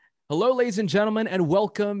Hello, ladies and gentlemen, and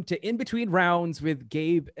welcome to In Between Rounds with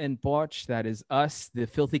Gabe and Botch. That is us, the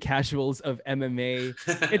filthy casuals of MMA.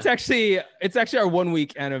 It's actually our 1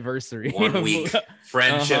 week anniversary. 1 week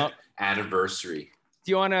friendship anniversary.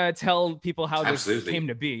 Do you want to tell people how Absolutely. this came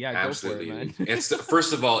to be? Yeah, Absolutely. Go for it, man.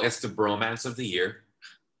 First of all, it's the bromance of the year.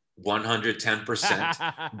 110%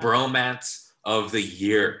 bromance of the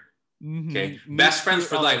year. Okay. Best friends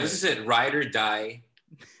for life. This is it. Ride or die.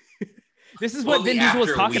 This is what Vin Diesel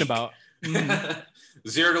was talking about.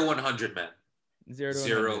 0 to 100, man.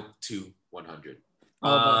 0 to 100.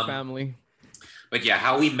 All about family. But yeah,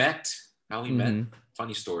 how we met.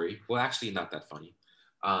 Funny story. Well, actually, not that funny.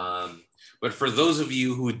 But for those of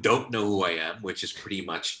you who don't know who I am, which is pretty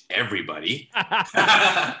much everybody,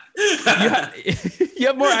 you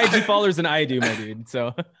have more IG followers than I do, my dude.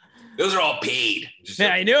 So those are all paid.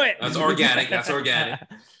 I knew it. That's organic.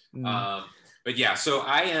 But yeah, so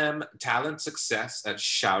I am talent success at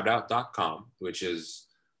shoutout.com, which is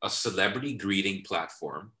a celebrity greeting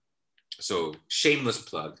platform. So shameless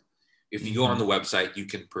plug. If you go on the website, you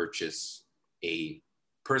can purchase a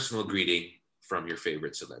personal greeting from your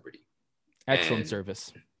favorite celebrity. Excellent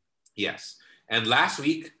service. Yes. And last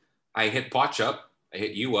week, I hit Potch up. I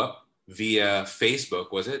hit you up via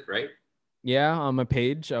Facebook, was it, right? Yeah, on my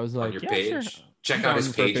page. I was like, on your page. Sure. Check out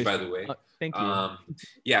his page, by the way. Thank you.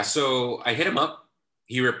 Yeah, so I hit him up.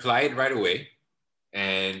 He replied right away.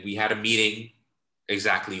 And we had a meeting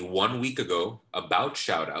exactly 1 week ago about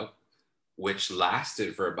Shoutout, which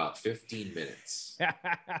lasted for about 15 minutes.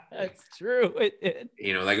 That's true.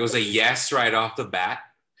 It was a yes right off the bat.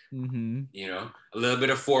 A little bit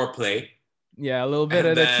of foreplay. Yeah, a little bit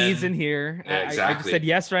of the tease in here. Yeah, exactly. I said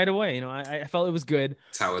yes right away. I felt it was good.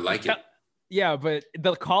 That's how I like it. Yeah, but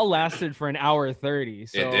the call lasted for an hour 30.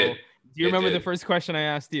 So it did. Do you remember the first question I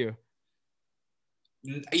asked you?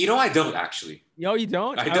 I don't actually. No, you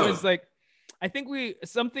don't? I don't. I was like, I think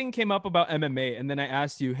something came up about MMA, and then I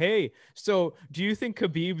asked you, hey, so do you think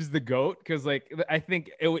Khabib's the GOAT? Because I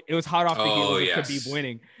think it was hot off the heels of Khabib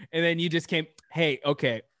winning. And then you just came, hey,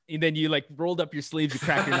 okay. And then you rolled up your sleeves, you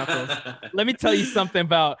cracked your knuckles. Let me tell you something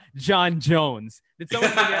about John Jones. Did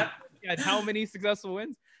someone forget he had how many successful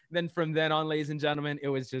wins? Then from then on, ladies and gentlemen, it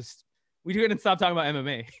was just, we couldn't stop talking about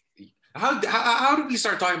MMA. How did we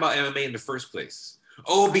start talking about MMA in the first place?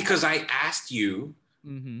 Oh, because I asked you,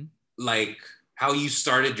 how you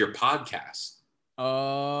started your podcast.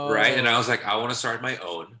 Oh. Right? And I was like, I want to start my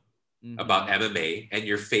own about MMA. And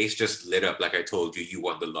your face just lit up like I told you, you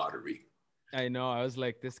won the lottery. I know. I was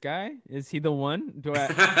like, this guy, is he the one? Do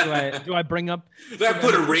I bring up? Do I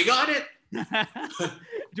put a ring on it?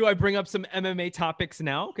 Do I bring up some MMA topics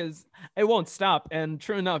now? Because it won't stop. And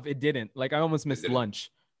true enough, it didn't. I almost missed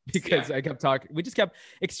lunch because I kept talking. We just kept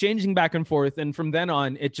exchanging back and forth. And from then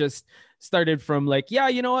on, it just started from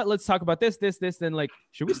you know what? Let's talk about this. Then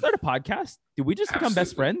should we start a podcast? Did we just become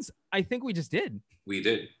best friends? I think we just did. We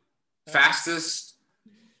did. Fastest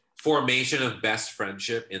formation of best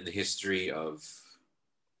friendship in the history of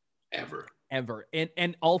ever.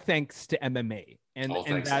 And all thanks to MMA. And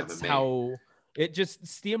that's MMA. How it just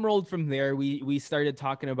steamrolled from there. We started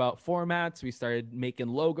talking about formats. We started making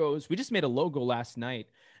logos. We just made a logo last night.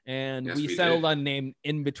 And we settled on name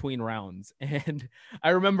In Between Rounds. And I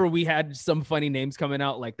remember we had some funny names coming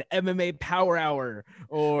out like the MMA Power Hour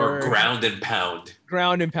or Ground and Pound.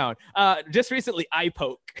 Just recently,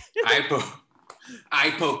 iPoke.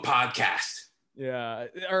 iPoke podcast. Yeah.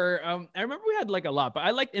 Or I remember we had a lot, but I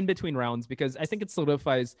liked In Between Rounds because I think it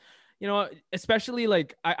solidifies, especially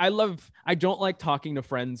I don't like talking to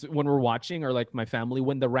friends when we're watching or my family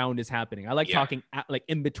when the round is happening. I like talking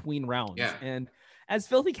in between rounds. Yeah. And as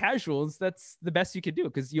filthy casuals, that's the best you could do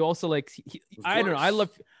because you also I don't know.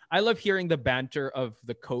 I love hearing the banter of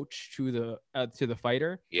the coach to the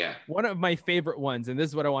fighter. Yeah. One of my favorite ones, and this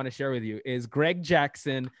is what I want to share with you, is Greg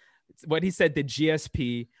Jackson. What he said to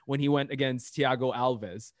GSP when he went against Thiago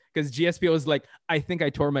Alves, because GSP was like, I think I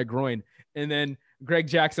tore my groin. And then Greg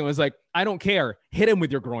Jackson was like, I don't care. Hit him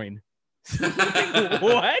with your groin. What?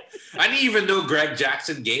 I didn't even know Greg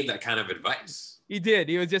Jackson gave that kind of advice. He did.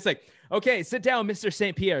 He was just like, okay, sit down, Mr.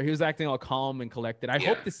 St. Pierre. He was acting all calm and collected. I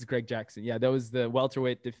hope this is Greg Jackson. Yeah, that was the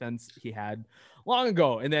welterweight defense he had long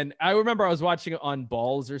ago. And then I remember I was watching it on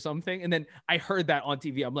Balls or something. And then I heard that on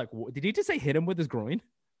TV. I'm like, did he just say hit him with his groin?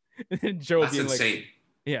 And then Joe That's being insane.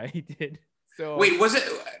 Yeah, he did. So wait, was it?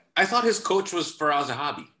 I thought his coach was Faraz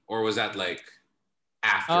Zahabi, or was that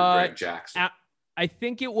after Greg Jackson? I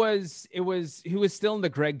think it was he was still in the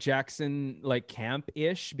Greg Jackson camp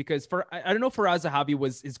ish because I don't know if Faraz Zahabi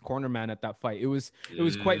was his corner man at that fight. It was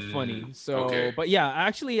quite funny. So, but yeah,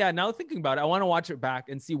 actually, now thinking about it, I want to watch it back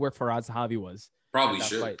and see where Faraz Zahabi was. Probably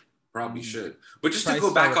should. Fight. Probably should. But just to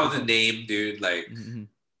go back on the name, dude, like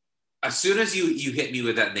as soon as you hit me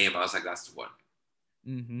with that name, I was like, that's the one.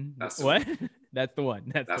 That's the what? One. That's the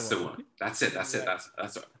one. That's the one. That's it. That's it.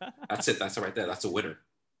 That's it. That's it right there. That's a winner.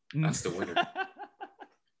 That's the winner.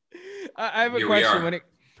 I have a question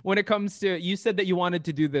when it comes to, you said that you wanted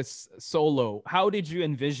to do this solo. How did you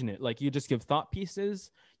envision it? Like, you just give thought pieces?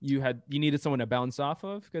 You needed someone to bounce off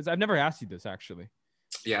of? Because I've never asked you this, actually.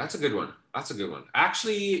 Yeah, that's a good one.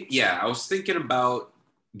 Actually, yeah, I was thinking about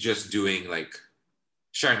just doing like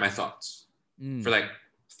sharing my thoughts for like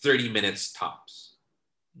 30 minutes tops.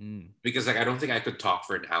 Because like I don't think I could talk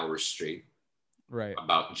for an hour straight, right?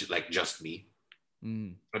 About like just me.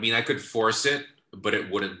 I mean, I could force it, but it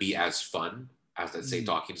wouldn't be as fun as, let's say,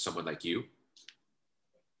 talking to someone like you.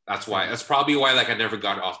 That's probably why like I never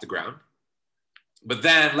got off the ground. But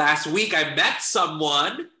then last week I met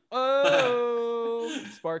someone. Oh,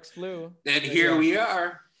 sparks flew. And here we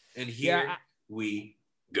are. And here we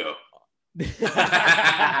go. The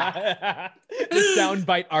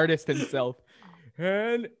soundbite artist himself.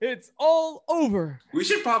 And it's all over. We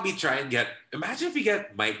should probably try and imagine if we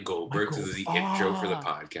get Mike Goldberg to do the intro for the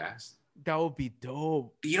podcast. That would be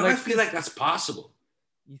dope. You know, like, I feel like that's possible.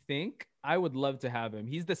 You think? I would love to have him.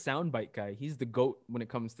 He's the soundbite guy. He's the GOAT when it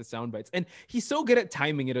comes to soundbites. And he's so good at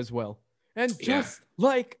timing it as well. And just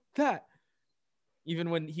like that.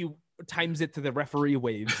 Even when he times it to the referee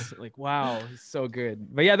waves. Like, wow, he's so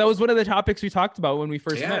good. But yeah, that was one of the topics we talked about when we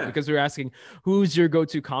first met, because we were asking, who's your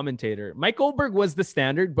go-to commentator? Mike Goldberg was the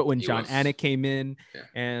standard, but when John Anik came in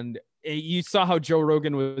and you saw how Joe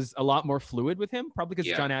Rogan was a lot more fluid with him, probably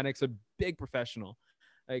because John Anik's a big professional.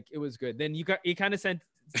 Like, it was good. Then you kind of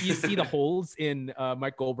you see the holes in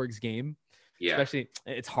Mike Goldberg's game. Yeah. Especially,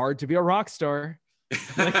 it's hard to be a rock star.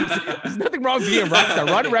 Like, there's nothing wrong with being a rock star.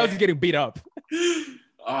 Ronda Rousey's getting beat up.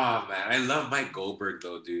 Oh man, I love Mike Goldberg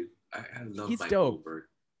though, dude. I love Mike Goldberg.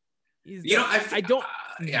 He's dope.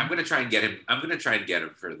 I'm gonna try and get him. I'm gonna try and get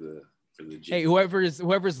him for the G. Hey, whoever's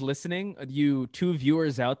listening, you two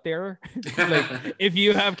viewers out there, like, if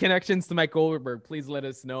you have connections to Mike Goldberg, please let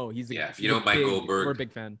us know. If you know Mike Goldberg, we're a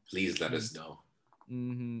big fan. Please let us know.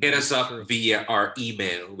 Hit us up via our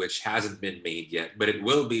email, which hasn't been made yet, but it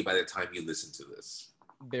will be by the time you listen to this.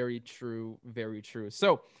 Very true. Very true.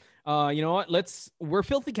 So, you know what? We're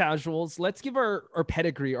filthy casuals. Let's give our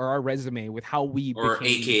pedigree or our resume with how we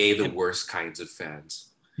AKA the worst kinds of fans.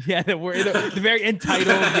 Yeah, we're the very entitled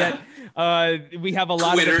yet. We have a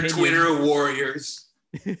lot of Twitter warriors.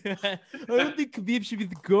 I don't think Khabib should be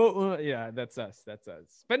the GOAT. Yeah, that's us.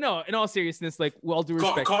 But no, in all seriousness, like, with all due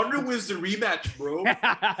respect, Conor wins the rematch, bro.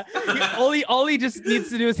 all he just needs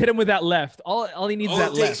to do is hit him with that left. All he needs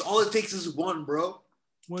left. All it takes is one, bro.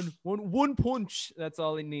 One punch. That's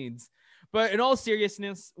all he needs. But in all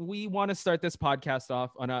seriousness, we want to start this podcast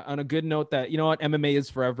off on a good note that, you know what, MMA is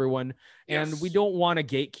for everyone. And we don't want to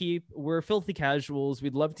gatekeep. We're filthy casuals.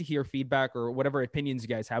 We'd love to hear feedback or whatever opinions you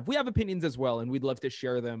guys have. We have opinions as well, and we'd love to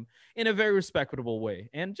share them in a very respectable way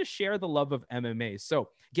and just share the love of MMA. So,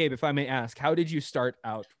 Gabe, if I may ask, how did you start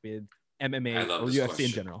out with MMA or UFC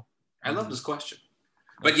in general? I love this question.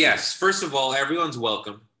 But yes, first of all, everyone's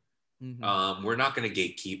welcome. We're not going to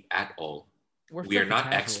gatekeep at all. We are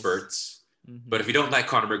not experts. But if you don't like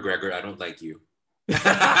Conor McGregor, I don't like you. If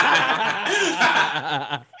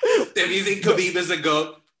you think Khabib is a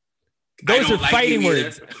GOAT, those are fighting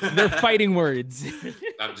words. They're fighting words.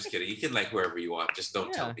 I'm just kidding. You can like whoever you want. Just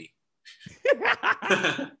don't tell me.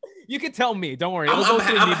 You can tell me. Don't worry.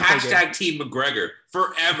 I'm hashtag Team McGregor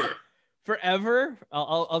forever. Forever?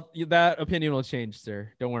 I'll that opinion will change,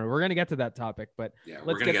 sir. Don't worry. We're gonna get to that topic, but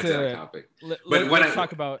let's get to that topic. Let's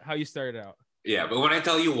talk about how you started out. Yeah, but when I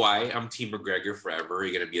tell you why I'm Team McGregor forever,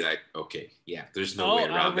 you're gonna be like, okay, yeah, there's no way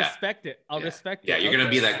around that. I'll respect it. Yeah, you're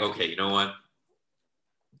gonna be like, okay, you know what?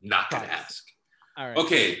 Not gonna ask. All right.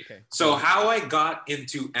 Okay. So how I got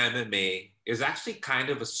into MMA is actually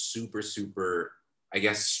kind of a super, super, I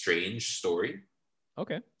guess, strange story.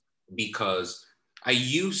 Okay. Because I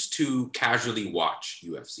used to casually watch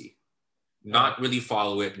UFC, not really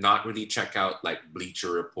follow it, not really check out like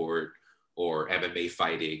Bleacher Report or MMA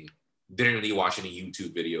fighting. Didn't really watch any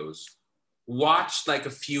YouTube videos. Watched like a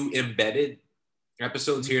few embedded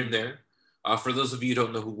episodes here and there. For those of you who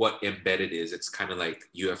don't know what embedded is, it's kind of like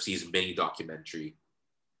UFC's mini documentary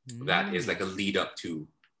that is like a lead up to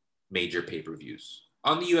major pay-per-views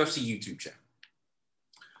on the UFC YouTube channel.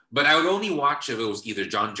 But I would only watch if it was either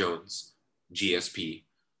John Jones, GSP,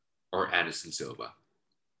 or Anderson Silva.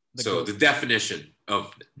 The definition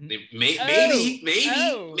of maybe.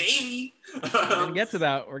 We're gonna get to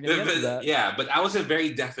that. Yeah, but I was a very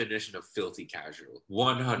definition of filthy casual.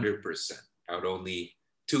 100%. I would only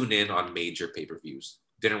tune in on major pay-per-views.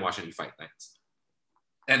 Didn't watch any fight nights.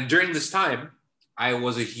 And during this time, I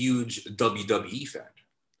was a huge WWE fan.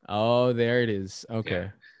 Oh, there it is. Okay. Yeah.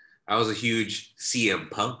 I was a huge CM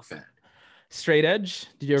Punk fan. Straight Edge?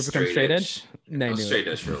 Did you ever become Straight Edge? No, I was Straight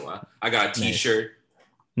Edge for a while. I got a T-shirt.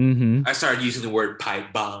 Nice. Mm-hmm. I started using the word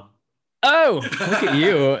pipe bomb. Oh, look at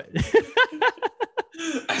you.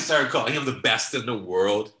 I started calling him the best in the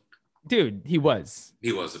world. Dude, he was.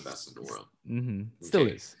 He was the best in the world. Mm-hmm. Still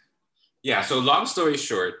is. Yeah, so long story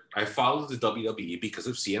short, I followed the WWE because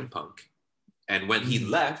of CM Punk. And when he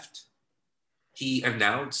left, he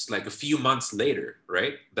announced like a few months later,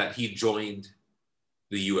 right, that he joined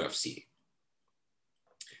the UFC.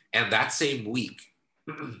 And that same week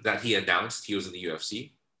that he announced he was in the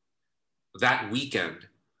UFC, that weekend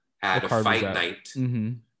had a fight night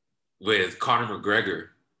with Conor McGregor.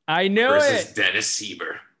 I know versus Dennis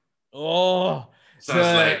Siver. Oh, so I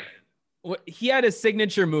was like, he had a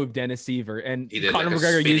signature move, Dennis Siver, and Conor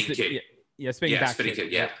McGregor used it. Yeah, spinning back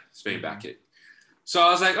kick. Yeah, spinning back kick. So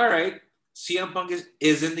I was like, all right, CM Punk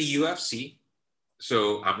is in the UFC.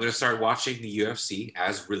 So I'm going to start watching the UFC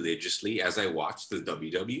as religiously as I watch the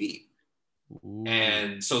WWE. Ooh.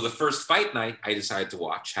 And so the first fight night I decided to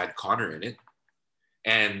watch had Conor in it.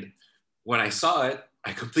 And when I saw it,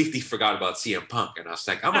 I completely forgot about CM Punk. And I was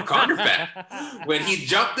like, I'm a Conor fan. When he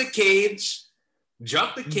jumped the cage,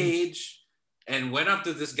 and went up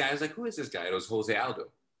to this guy, I was like, who is this guy? It was Jose Aldo.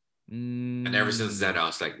 And ever since then, I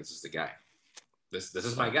was like, this is the guy. This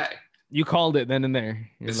is my guy. You called it then and there.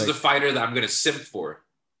 This is a fighter that I'm going to simp for.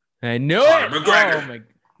 I know Conor McGregor. Oh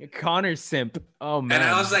my, Conor simp. Oh man. And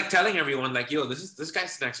I was like telling everyone like, yo, this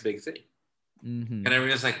guy's the next big thing. And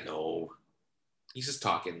everyone's like, no, he's just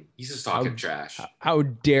talking trash. How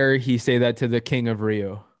dare he say that to the King of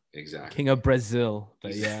Rio? Exactly. King of Brazil.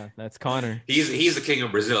 But yeah, that's Conor. He's the King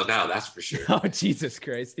of Brazil now, that's for sure. Oh, Jesus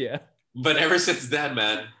Christ, yeah. But ever since then,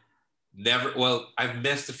 man, I've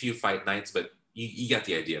missed a few fight nights, but you get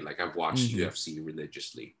the idea. Like I've watched UFC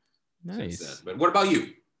religiously since then. But what about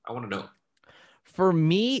you? I want to know. For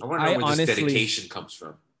me, I want to know where this dedication comes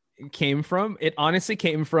from. It honestly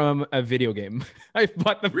came from a video game. I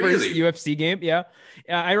bought the first UFC game. Yeah.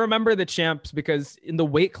 I remember the champs because in the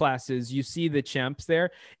weight classes, you see the champs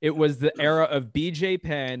there. It was the era of BJ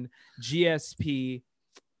Penn, GSP,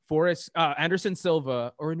 Anderson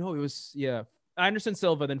Silva, Anderson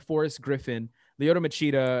Silva, then Forrest Griffin, Lyoto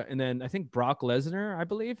Machida, and then I think Brock Lesnar, I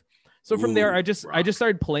believe. So from there, I just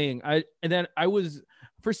started playing.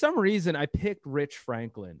 For some reason, I picked Rich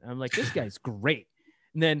Franklin. I'm like, this guy's great.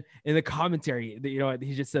 And then in the commentary,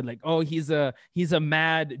 he just said like, oh, he's a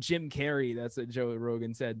mad Jim Carrey. That's what Joe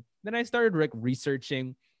Rogan said. Then I started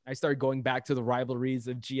researching. I started going back to the rivalries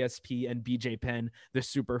of GSP and BJ Penn, the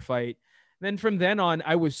super fight. Then from then on,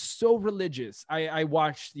 I was so religious. I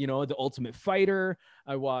watched, The Ultimate Fighter.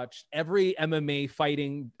 I watched every MMA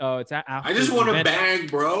fighting. I just want to bang,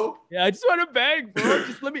 bro. Yeah, I just want to bang, bro.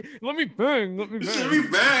 Just let me bang. Just let me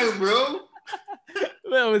bang, bro.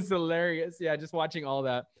 That was hilarious. Yeah, just watching all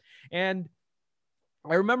that. And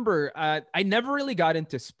I remember I never really got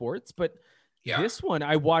into sports, but this one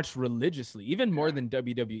I watched religiously, even more than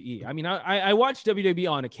WWE. I mean, I watched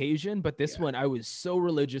WWE on occasion, but this one I was so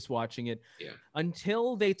religious watching it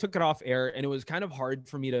until they took it off air, and it was kind of hard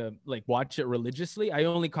for me to like watch it religiously. I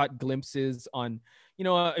only caught glimpses on,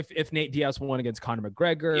 if Nate Diaz won against Conor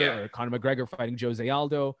McGregor or Conor McGregor fighting Jose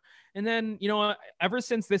Aldo. And then, ever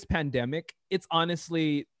since this pandemic, it's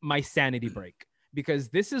honestly my sanity break. Because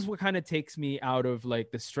this is what kind of takes me out of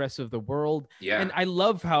like the stress of the world. Yeah. And I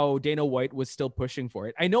love how Dana White was still pushing for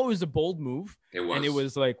it. I know it was a bold move. It was. And it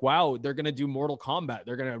was like, wow, they're going to do Mortal Kombat.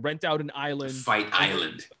 They're going to rent out an island. Fight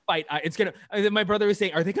island. It's going to, my brother was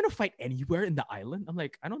saying, are they going to fight anywhere in the island? I'm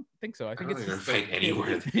like, I don't think so. I think it's going to fight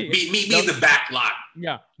anywhere. Meet me in the back lot.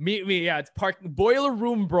 Yeah. Meet me. Yeah. It's boiler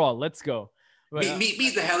room brawl. Let's go. But, meet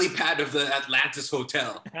the helipad of the Atlantis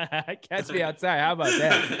Hotel. Catch me outside. How about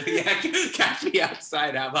that? Catch me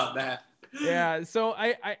outside. How about that? Yeah. So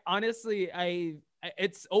I honestly,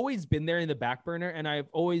 it's always been there in the back burner, and I've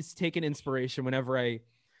always taken inspiration whenever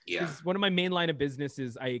one of my main line of business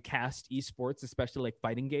is I cast esports, especially like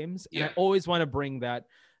fighting games. And I always want to bring that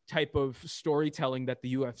type of storytelling that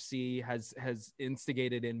the UFC has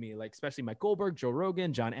instigated in me, like especially Mike Goldberg, Joe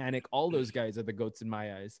Rogan, John Anik, all those guys are the GOATs in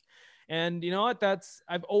my eyes. And you know what?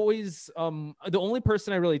 I've always, the only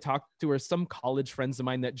person I really talk to are some college friends of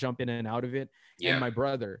mine that jump in and out of it. And my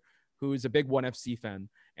brother, who's a big ONE FC fan.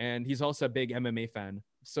 And he's also a big MMA fan.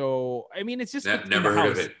 So, I mean, it's just never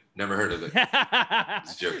heard of it. Never heard of it.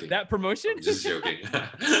 Just joking. That promotion? I'm just joking.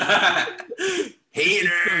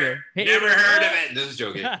 Hater. Never heard of it. Just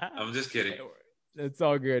joking. I'm just kidding. It's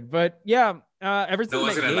all good. But yeah, ever since No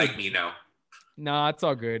one's that gonna game, like me now. nah, it's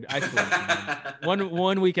all good. I swear, man.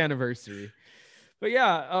 One week anniversary. But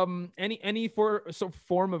yeah, any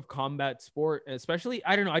form of combat sport, especially,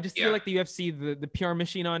 I don't know. I just feel Yeah, like the UFC, the PR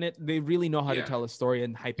machine on it, they really know how to yeah, tell a story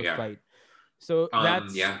and hype a yeah. fight. So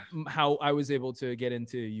that's Yeah. how I was able to get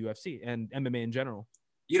into UFC and MMA in general.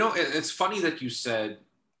 You know, it's funny that you said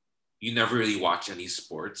you never really watch any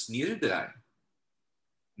sports. Neither did I.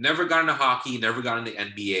 Never got into hockey, never got into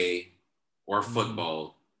NBA or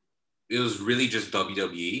football. It was really just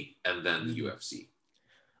WWE and then the UFC.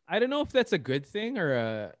 I don't know if that's a good thing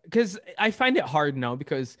or because I find it hard now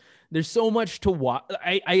because there's so much to watch.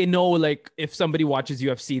 I know, like, if somebody watches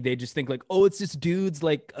UFC, they just think like, oh, it's just dudes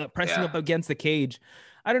like pressing up against the cage.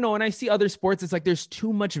 I don't know. When I see other sports, it's like there's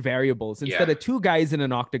too much variables instead of two guys in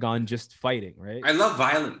an octagon just fighting, right? I love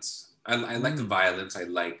violence. I like the violence. I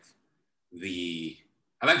like the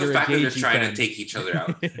fact that they're trying to take each other out.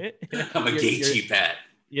 I'm a gagey fan.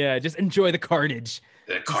 Yeah, just enjoy the carnage.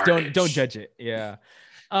 The carnage. Don't judge it. Yeah.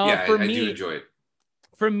 I do enjoy it.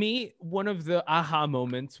 For me, one of the aha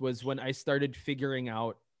moments was when I started figuring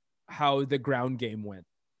out how the ground game went.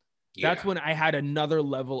 That's when I had another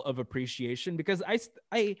level of appreciation because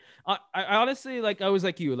I honestly, like, I was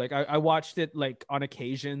like you, like I watched it like on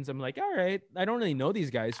occasions. I'm like, all right, I don't really know these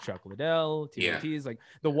guys. Chuck Liddell, TRTs, like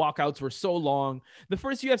the walkouts were so long. The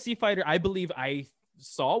first UFC fighter I believe I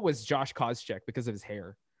saw was Josh Koscheck because of his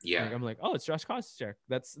hair. Yeah. Like, I'm like, oh, it's Josh Koscheck.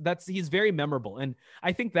 That's he's very memorable. And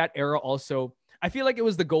I think that era also, I feel like it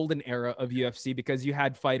was the golden era of UFC because you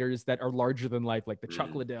had fighters that are larger than life, like the Chuck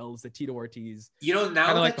Liddells, the Tito Ortiz. You know,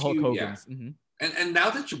 now that like the Hulk Hogan's. And now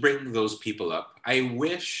that you bring those people up, I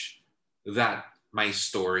wish that my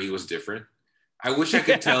story was different. I wish I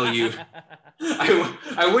could tell you.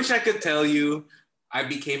 I wish I could tell you I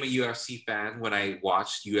became a UFC fan when I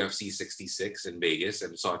watched UFC 66 in Vegas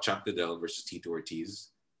and saw Chuck Liddell versus Tito Ortiz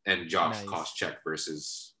and Josh Koscheck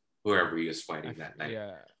versus whoever he was fighting that night.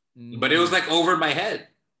 Yeah. But it was like over my head.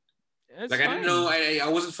 It's like fine. I didn't know. I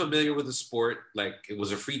wasn't familiar with the sport. Like it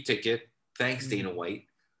was a free ticket. Thanks, Dana White.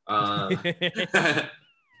 It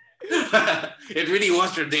really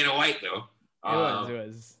was for Dana White though. It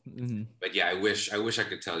was. But yeah, I wish I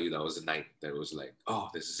could tell you that was a night that was like, oh,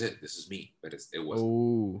 this is it. This is me. But it wasn't.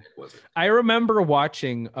 Ooh. It wasn't. I remember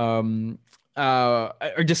watching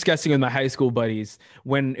or discussing with my high school buddies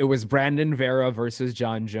when it was Brandon Vera versus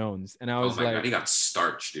John Jones, and I was like, God, he got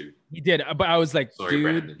starched, dude. He did, but I was like,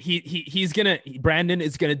 sorry, dude, Brandon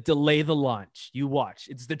is gonna delay the launch. You watch,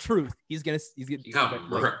 it's the truth. He's gonna. He got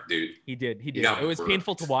murked, dude. He did. It was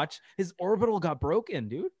painful to watch. His orbital got broken,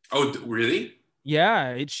 dude. Oh, really? Yeah,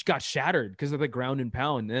 it got shattered because of the ground and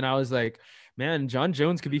pound. And I was like, man, John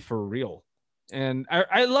Jones could be for real. And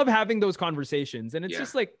I love having those conversations, and it's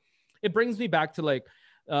just like, it brings me back to like,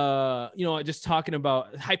 just talking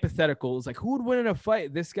about hypotheticals, like who would win in a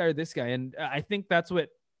fight, this guy or this guy. And I think that's what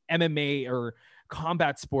MMA or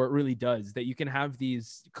combat sport really does, that you can have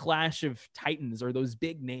these clash of titans or those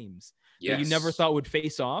big names that you never thought would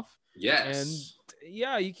face off. Yes. And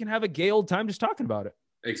yeah, you can have a gay old time just talking about it.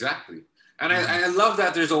 Exactly. And I love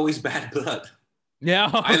that there's always bad blood. Yeah.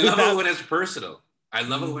 I love it when it's personal. I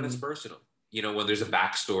love it when it's personal. You know, when there's a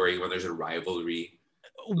backstory, when there's a rivalry.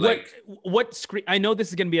 I know this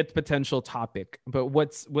is going to be a potential topic, but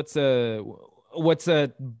what's a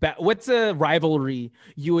rivalry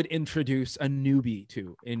you would introduce a newbie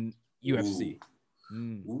to in UFC?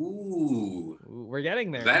 Ooh. We're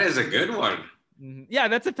getting there. That is a good one. Yeah,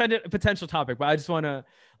 that's a potential topic, but I just want to,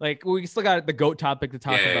 like, we still got the GOAT topic to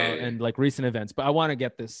talk about and like recent events, but I want to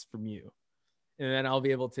get this from you, and then I'll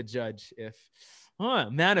be able to judge if,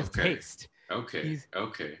 man of taste. Okay. He's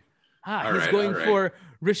going for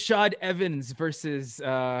Rashad Evans versus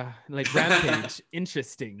like Rampage.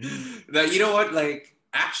 Interesting. Now, you know what? Like,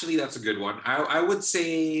 actually, that's a good one. I would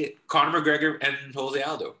say Conor McGregor and Jose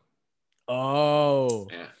Aldo. Oh.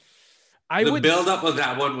 Yeah. The build-up of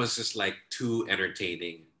that one was just like too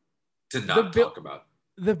entertaining to not talk about.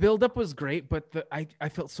 The build-up was great, but I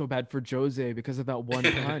felt so bad for Jose because of that one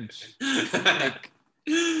punch. Like,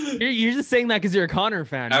 you're just saying that because you're a Conor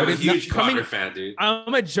fan. I'm a huge Conor fan, dude.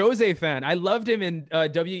 I'm a Jose fan. I loved him in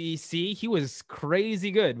WEC. He was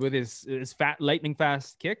crazy good with his fat lightning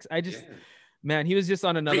fast kicks. Man, he was just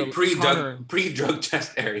on another pre-drug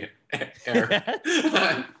test era.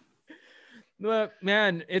 But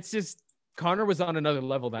man, it's just Conor was on another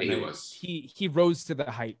level that night. He rose to the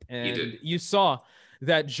hype, and you saw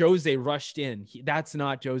that Jose rushed in. That's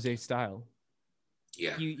not Jose's style.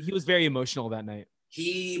 Yeah, he was very emotional that night.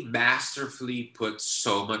 He masterfully put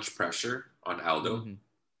so much pressure on Aldo.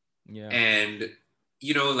 Yeah. And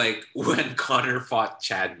like when Conor fought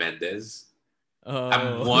Chad Mendes,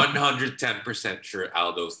 I'm 110% sure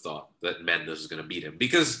Aldo thought that Mendes was going to beat him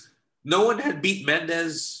because no one had beat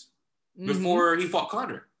Mendes before he fought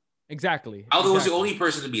Conor. Exactly. Aldo was the only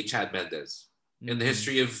person to beat Chad Mendes in the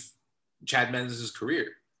history of Chad Mendes'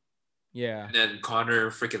 career. Yeah. And then Conor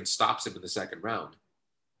freaking stops him in the second round.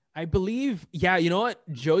 I believe, yeah, you know what?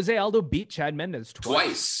 Jose Aldo beat Chad Mendes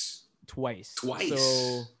twice.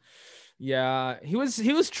 So, yeah, he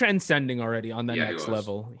was transcending already on that next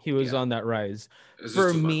level. He was on that rise.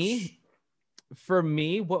 For me,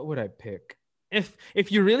 what would I pick?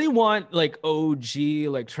 If you really want like OG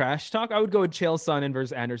like trash talk, I would go with Chael Sonnen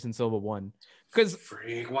versus Anderson Silva 1. Because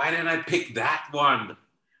why didn't I pick that one?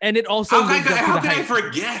 And it also how can I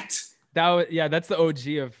forget? That's the OG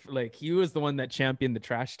of like he was the one that championed the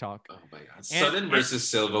trash talk. Oh my god. Sonnen versus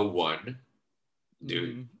Silva 1.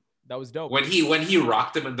 Dude. That was dope. When he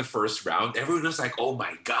rocked him in the first round, everyone was like, "Oh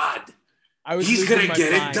my god, he's gonna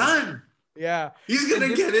get it done." Yeah, he's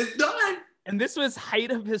gonna get it done. And this was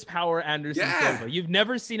height of his power, Anderson Silva. You've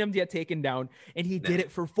never seen him get taken down, and he did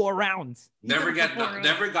it for 4 rounds. Never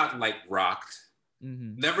got like rocked.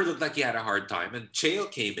 Never looked like he had a hard time. And Chael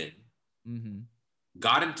came in,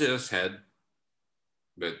 got into his head,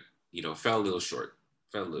 but fell a little short.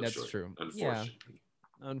 That's true.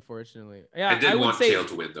 Unfortunately, I did want Chael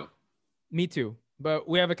to win though. Me too. But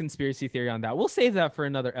we have a conspiracy theory on that. We'll save that for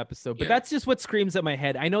another episode. But that's just what screams at my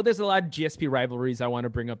head. I know there's a lot of GSP rivalries I want to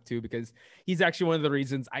bring up too, because he's actually one of the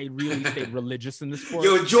reasons I really stayed religious in the sport.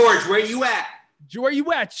 Yo, George, where you at? Where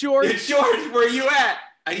you at, George? Yo, George, where you at?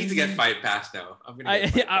 I need to get Fight Pass now. I'm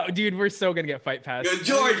gonna dude, we're so gonna get Fight Pass. Yo,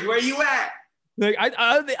 George, where you at? Like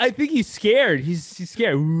I think he's scared. He's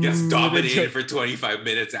scared. Gets dominated for 25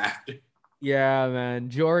 minutes after. Yeah, man.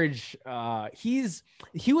 George, he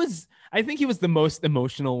was. I think he was the most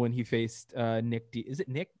emotional when he faced Nick. Is it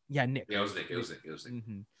Nick? Yeah, Nick. Yeah, it was Nick.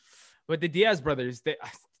 But the Diaz brothers,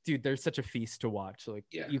 they're such a feast to watch. Like,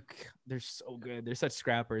 yeah, they're so good. They're such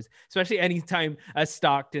scrappers. Especially anytime a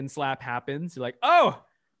Stockton slap happens, you're like, oh,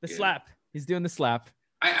 the slap. He's doing the slap.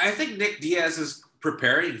 I think Nick Diaz is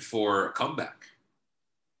preparing for a comeback.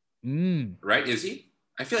 Right? Is he?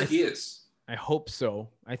 I feel like he is. I hope so.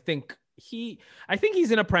 I think he's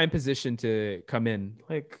in a prime position to come in.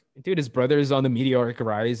 Like, dude, his brother's on the meteoric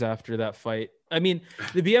rise after that fight. I mean,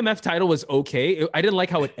 the BMF title was okay. I didn't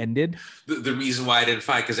like how it ended. The reason why I didn't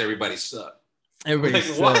fight because everybody sucked. Everybody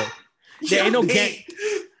sucked. What? There ain't no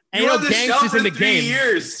gangsters in the game.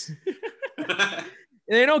 Years.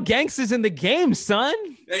 There ain't no gangsters in the game, son.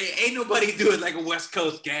 Ain't nobody doing like a West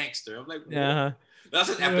Coast gangster. I'm like, that's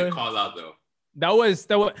an epic call out though. That was,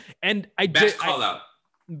 and call out.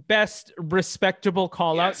 Best respectable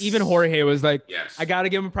call out. Even Jorge was like, yes, I gotta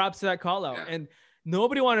give him props to that call out. And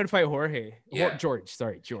nobody wanted to fight Jorge. George.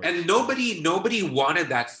 And nobody wanted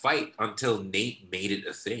that fight until Nate made it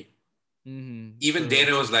a thing. Even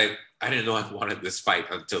Dana was like, I didn't know I wanted this fight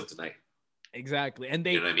until tonight. Exactly. And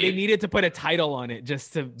they needed to put a title on it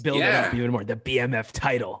just to build it up even more. The BMF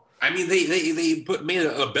title. I mean, they made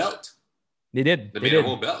a belt. They did. They made a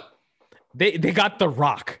whole belt. They got The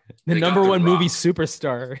Rock, the number one movie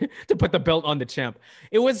superstar, to put the belt on the champ.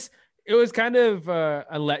 It was kind of a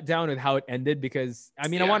letdown with how it ended because, I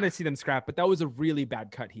mean, I wanted to see them scrap, but that was a really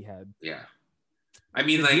bad cut he had. Yeah. I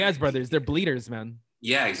mean, the Diaz brothers, they're bleeders, man.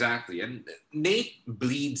 Yeah, exactly. And Nate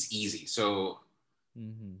bleeds easy. So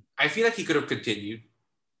I feel like he could have continued.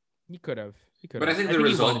 He could have. But I think the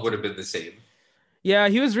result would have been the same. Yeah,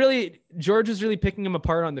 George was really picking him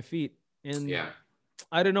apart on the feet. And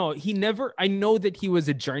I don't know. I know that he was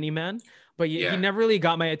a journeyman, but he never really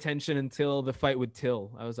got my attention until the fight with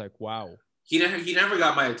Till. I was like, wow. He never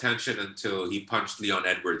got my attention until he punched Leon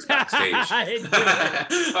Edwards backstage.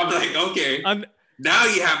 I'm like, okay, now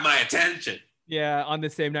you have my attention. Yeah, on the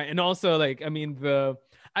same night. And also, like, I mean,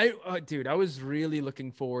 I was really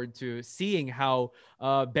looking forward to seeing how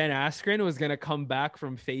Ben Askren was gonna come back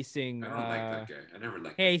from facing. I don't like that guy. I never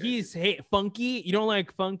liked. Hey, Funky. You don't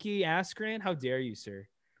like Funky Askren? How dare you, sir?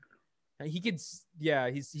 He could. Yeah,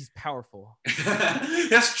 he's powerful.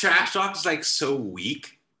 His trash talk is like so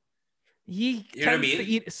weak. He tends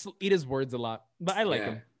to eat his words a lot, but I like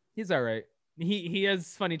him. He's all right. He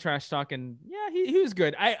has funny trash talk, and he was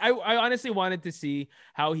good. I honestly wanted to see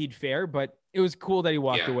how he'd fare, but it was cool that he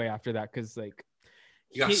walked away after that because like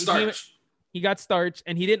he got starched. He got starched,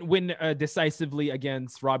 and he didn't win decisively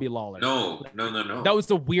against Robbie Lawler. No. That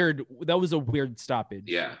was a weird stoppage.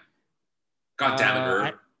 Yeah. God damn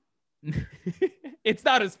it, Irv. It's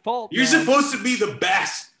not his fault. You're supposed to be the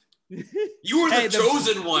best. You were the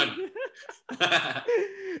chosen one.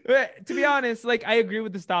 To be honest, like I agree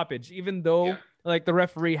with the stoppage, even though Like the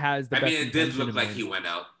referee has the I best mean, it did intention look in like mind. he went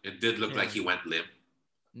out. It did look like he went limp.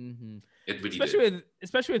 Mm-hmm. It really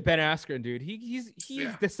Especially with Ben Askren, dude. He's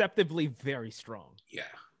deceptively very strong. Yeah.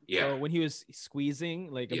 Yeah. So when he was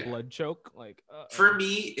squeezing like a blood choke, like for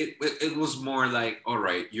me, it was more like, all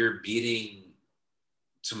right, you're beating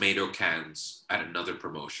tomato cans at another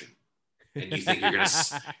promotion. And you think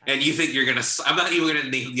you're gonna I'm not even gonna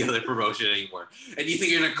name the other promotion anymore. And you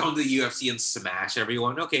think you're gonna come to the UFC and smash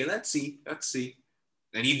everyone. Okay, let's see.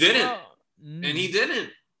 And he didn't.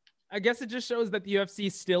 I guess it just shows that the UFC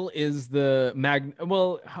still is the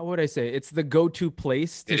how would I say? It's the go-to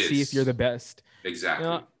place to see if you're the best.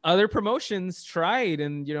 Exactly. Other promotions tried,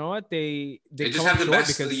 and you know what? They just have the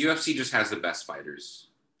best. Because the UFC just has the best fighters.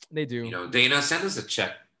 They do. You know, Dana, send us a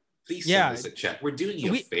check. Please send us a check. We're doing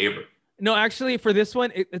you a favor. No, actually, for this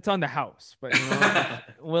one, it's on the house. But you know,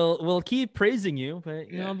 we'll keep praising you. But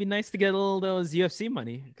you know, it'd be nice to get a little of those UFC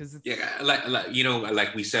money because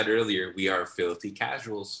like we said earlier, we are filthy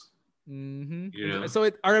casuals. Mm-hmm. You know? So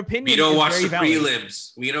our opinion. We don't watch the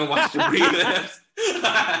prelims. We don't watch the prelims.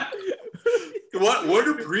 What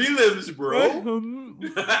are prelims, bro?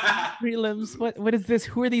 Prelims. What is this?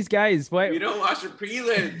 Who are these guys? What? We don't watch the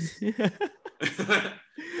prelims.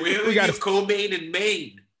 we got co-main and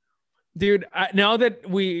main. Dude, now that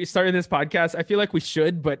we started this podcast, I feel like we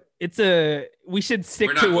should, but we should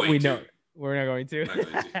stick to what we know. We're not going to.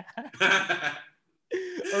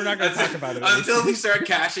 We're not going to talk about it. Until we start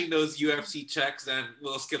cashing those UFC checks, then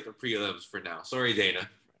we'll skip the prelims for now. Sorry, Dana.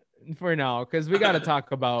 For now, because we got to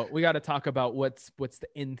talk about what's the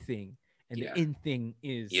in thing, and the in thing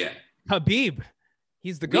is Khabib.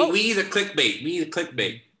 He's the GOAT. We need a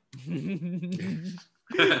clickbait.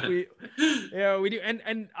 we do,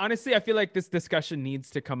 and honestly, I feel like this discussion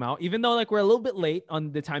needs to come out, even though like we're a little bit late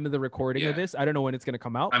on the time of the recording of this. I don't know when it's going to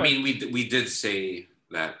come out. I mean, we did say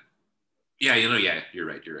that. Yeah, you're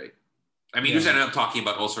right. I mean, we just ended up talking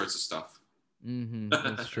about all sorts of stuff. Mm-hmm,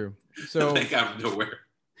 that's true. So like out of nowhere.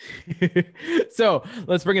 So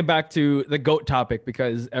let's bring it back to the GOAT topic,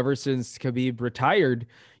 because ever since Khabib retired,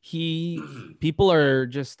 people are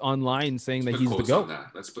just online saying that he's the GOAT.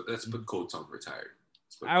 Let's put quotes on retired.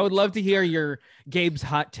 I would love to hear Gabe's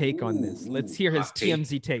hot take on this. Let's hear his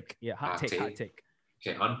TMZ take. Yeah, hot take.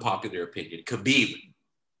 Okay, unpopular opinion. Khabib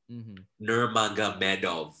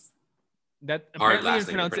Nurmagomedov. That hard last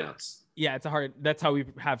name to pronounce. Yeah, it's a hard. That's how we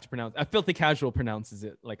have to pronounce. A filthy casual pronounces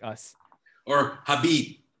it like us. Or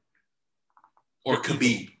Habib. Or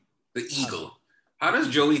Khabib, the eagle. How does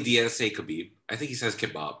Joey Diaz say Khabib? I think he says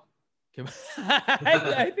kebab.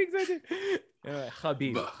 I think so too.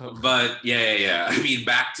 Khabib. But yeah. I mean,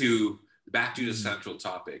 back to the central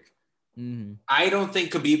topic. Mm-hmm. I don't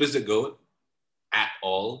think Khabib is the GOAT at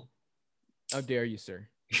all. How dare you, sir?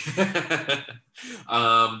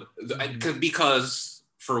 Because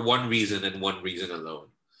for one reason and one reason alone.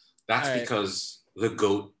 That's because the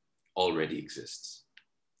GOAT already exists.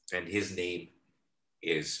 And his name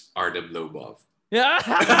is Artem Lobov. Yeah,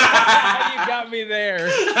 you got me there.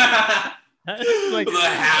 Like, the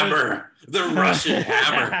hammer, the Russian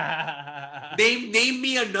hammer. Name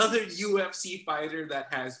me another UFC fighter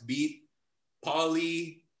that has beat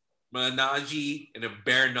Paulie Malignaggi in a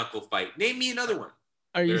bare knuckle fight. Name me another one.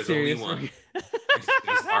 Are you serious? There's only one.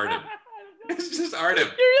 It's Artem. It's just Artem.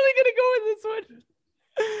 You're really gonna go with this one?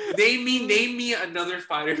 Name me another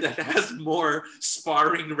fighter that has more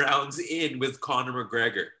sparring rounds in with Conor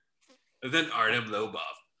McGregor than Artem Lobov.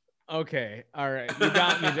 Okay, all right, you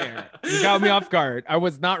got me there. You got me off guard. I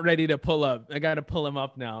was not ready to pull up. I got to pull him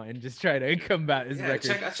up now and just try to combat his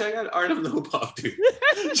record. Check out Artem Lobov, dude.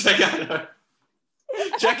 Check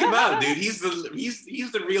him out, dude. He's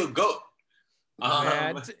the real GOAT.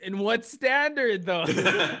 In what standard though?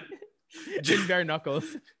 In bare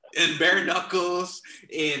knuckles. In bare knuckles,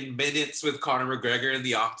 in minutes with Conor McGregor in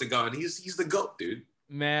the octagon, he's the GOAT, dude.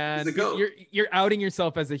 Man, he's the GOAT. You're outing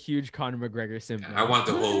yourself as a huge Conor McGregor simp. I want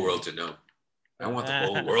the whole world to know.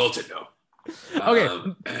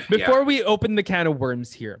 Okay, before we open the can of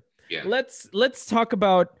worms here, let's talk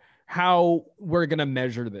about how we're gonna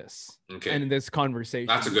measure this in this conversation.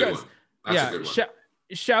 That's a good one. That's a good one.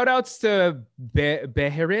 Shout outs to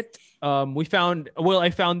Beherit. I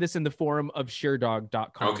found this in the forum of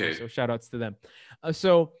sheerdog.com. Okay. So shout outs to them.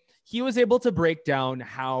 So he was able to break down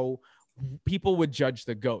how people would judge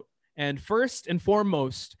the GOAT. And first and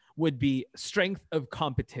foremost would be strength of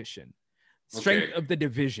competition, strength of the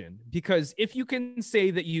division. Because if you can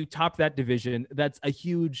say that you top that division, that's a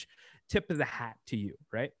huge tip of the hat to you,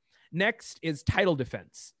 right? Next is title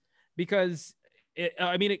defense, because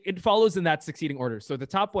it follows in that succeeding order. So the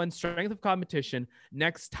top one, strength of competition.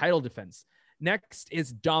 Next, title defense. Next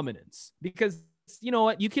is dominance, because you know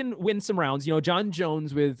what, you can win some rounds. You know, John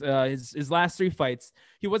Jones with his last 3 fights,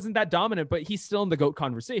 he wasn't that dominant, but he's still in the GOAT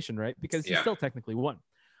conversation, right? Because he still technically won.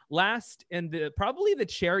 Last, and probably the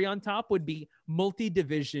cherry on top would be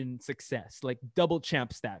multi-division success, like double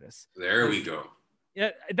champ status. There we go. Yeah,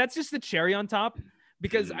 that's just the cherry on top.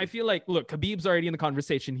 Because I feel like, look, Khabib's already in the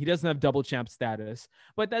conversation. He doesn't have double champ status,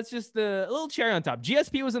 but that's just the little cherry on top.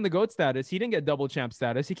 GSP was in the GOAT status. He didn't get double champ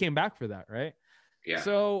status. He came back for that, right? Yeah.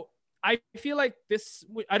 So I feel like this,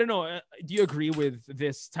 I don't know. Do you agree with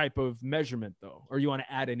this type of measurement though? Or you want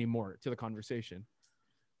to add any more to the conversation?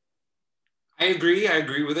 I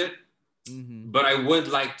agree with it. But I would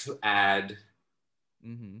like to add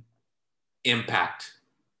impact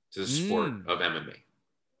to the sport of MMA.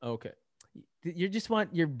 Okay. You just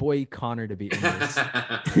want your boy Conor to be in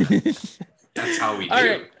this. That's how we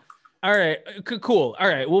do. All right. Cool. All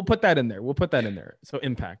right. We'll put that in there. So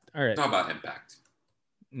impact. All right. It's all about impact.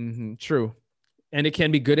 True. And it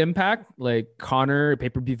can be good impact, like Conor,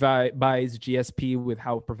 pay-per-view buys, GSP with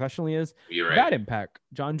how professional he is. You're right. Bad impact.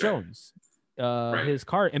 John Jones. His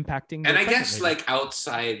car impacting. And I guess like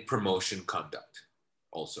outside promotion conduct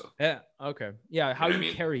also. Yeah. Okay. Yeah. How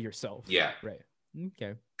you carry yourself. Yeah. Right.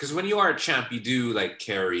 Okay. Because when you are a champ, you do like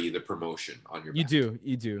carry the promotion on your back.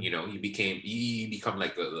 You do. You know, you become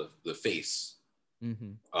like the face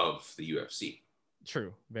of the UFC.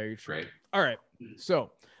 True. Very true. Right. All right.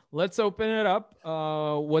 So let's open it up.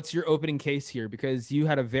 What's your opening case here? Because you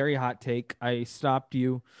had a very hot take. I stopped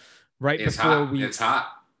you It's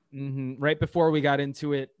hot. Right before we got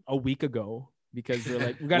into it a week ago, because we're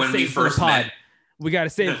like, we got to when save we it for the first pod. met. We got to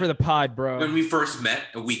save it for the pod, bro. When we first met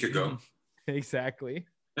a week ago. Exactly.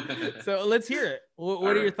 So let's hear it.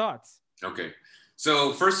 What are your thoughts? Okay.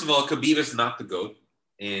 So first of all, Khabib is not the GOAT.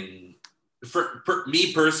 And for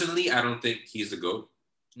me personally, I don't think he's the GOAT.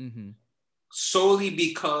 Solely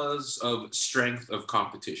because of strength of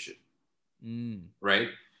competition. Right?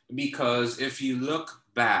 Because if you look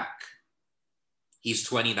back, he's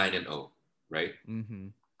 29-0, right?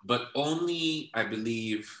 But only, I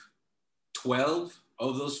believe, 12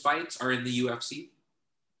 of those fights are in the UFC.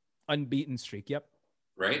 Unbeaten streak, yep.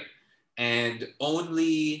 Right? And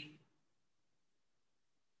only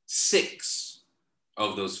 6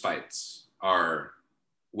 of those fights are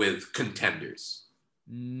with contenders.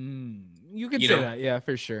 You could say that, yeah,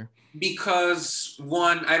 for sure. Because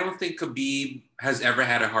one, I don't think Khabib has ever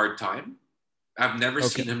had a hard time. I've never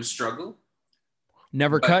seen him struggle.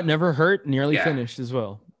 Never cut, never hurt, nearly finished as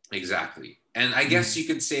well. Exactly. And I guess you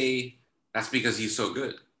could say that's because he's so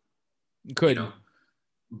good. You could. You know?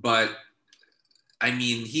 But, I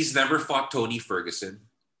mean, he's never fought Tony Ferguson,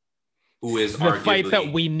 who is the fight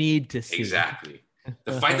that we need to see. Exactly.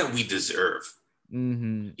 The fight that we deserve.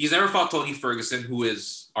 He's never fought Tony Ferguson, who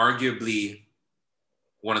is arguably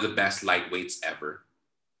one of the best lightweights ever,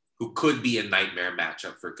 who could be a nightmare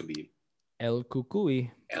matchup for Khabib. El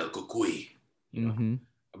Cucuy. You know?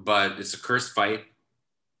 But it's a cursed fight.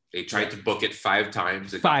 They tried to book it 5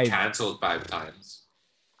 times. It got canceled 5 times.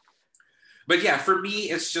 But yeah, for me,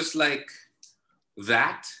 it's just like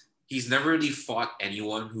that. He's never really fought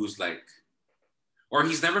anyone who's like, or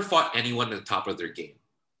he's never fought anyone at the top of their game.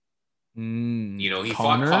 You know, he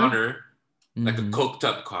fought Conor, like a coked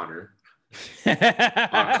up Conor.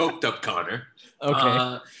 Coked up Conor.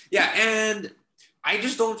 Okay. Yeah, and I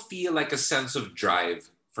just don't feel like a sense of drive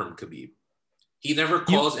from Khabib. He never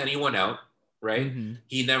calls anyone out, right?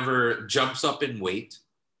 He never jumps up in weight.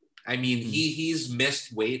 I mean, he's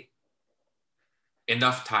missed weight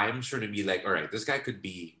enough times for him to be like, all right, this guy could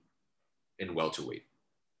be in welterweight.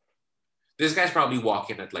 This guy's probably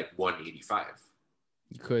walking at like 185.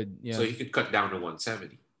 He could, yeah. So he could cut down to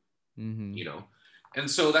 170, you know? And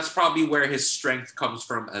so that's probably where his strength comes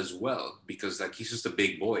from as well, because like he's just a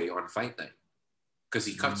big boy on fight night because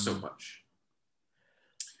he cuts so much.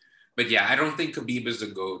 But yeah, I don't think Khabib is the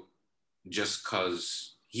GOAT just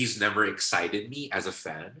because he's never excited me as a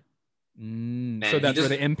fan. So that's where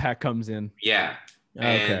the impact comes in. Yeah.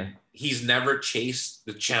 And he's never chased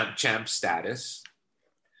the champ status.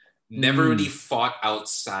 Never really fought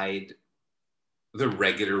outside the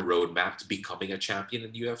regular roadmap to becoming a champion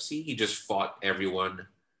in the UFC. He just fought everyone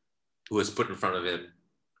who was put in front of him.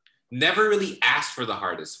 Never really asked for the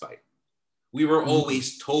hardest fight. We were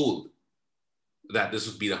always told that this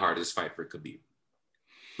would be the hardest fight for Khabib.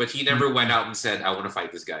 But he never went out and said, I want to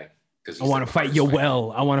fight this guy. I want to fight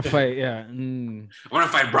Yoel. I want to fight, yeah. I want to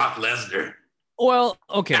fight Brock Lesnar. Well,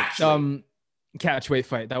 okay. Catch weight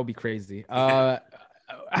fight. That would be crazy. I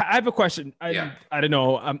have a question. I don't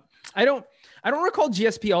know. I don't recall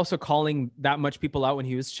GSP also calling that much people out when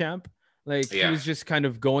he was champ. Like he was just kind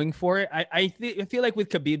of going for it. I feel like with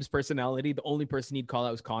Khabib's personality, the only person he'd call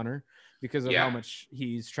out was Conor because of how much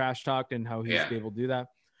he's trash talked and how he's able to do that.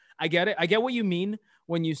 I get it. I get what you mean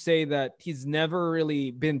when you say that he's never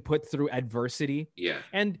really been put through adversity. Yeah.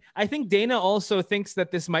 And I think Dana also thinks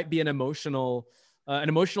that this might be an emotional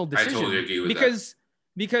decision. I totally agree with that.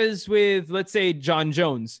 Because with, let's say, John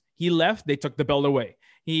Jones, he left, they took the belt away.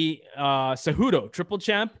 Cejudo, triple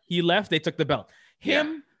champ, he left, they took the belt.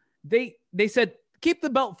 They said, keep the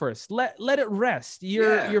belt first. Let it rest.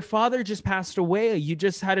 Your father just passed away. You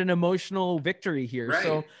just had an emotional victory here. Right.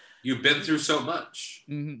 So you've been through so much.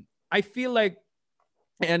 I feel like,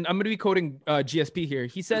 and I'm going to be quoting GSP here.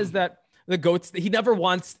 He says that the GOATs, he never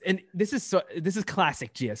wants, and this is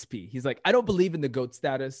classic GSP. He's like, I don't believe in the GOAT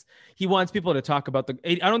status. He wants people to talk about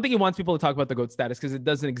I don't think he wants people to talk about the GOAT status because it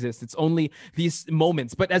doesn't exist. It's only these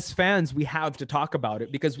moments. But as fans, we have to talk about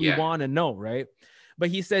it because we want to know, right? But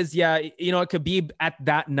he says, Khabib at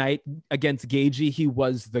that night against Gaethje, he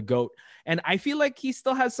was the GOAT. And I feel like he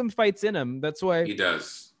still has some fights in him. That's why he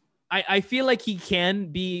does. I feel like he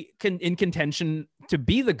can be in contention to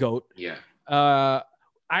be the GOAT. Yeah.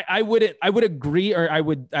 I would agree, or I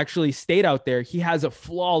would actually state out there, he has a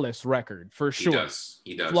flawless record for sure.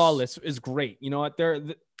 He does. Flawless is great. You know what?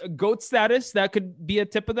 The GOAT status, that could be a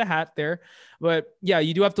tip of the hat there. But yeah,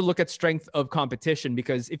 you do have to look at strength of competition,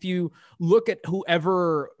 because if you look at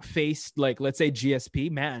whoever faced, like, let's say GSP,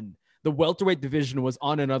 man, the welterweight division was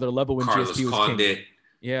on another level when Carlos GSP was Condit, king.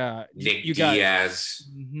 Yeah. Nick Diaz.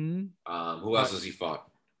 Who else has he fought?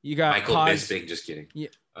 You got Michael Bisping. Just kidding. Yeah.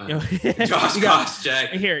 Josh Koscheck.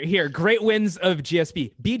 Here, great wins of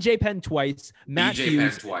GSP. BJ Penn twice. Matt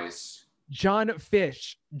Hughes twice. John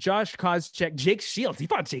Fish, Josh Koscheck, Jake Shields. He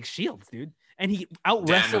fought Jake Shields, dude. And he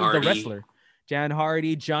out-wrestled the wrestler. Dan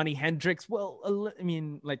Hardy, Johnny Hendricks. Well, I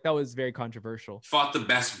mean, like, that was very controversial. Fought the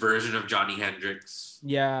best version of Johnny Hendricks.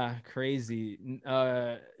 Yeah, crazy.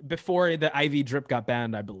 Before the IV drip got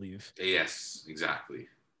banned, I believe. Yes, exactly.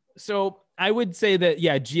 So I would say that,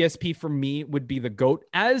 GSP for me would be the GOAT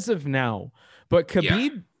as of now. But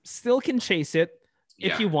Khabib still can chase it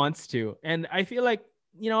if he wants to. And I feel like,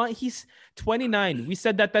 he's 29. We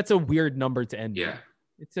said that that's a weird number to end. Yeah.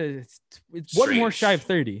 It's one more shy of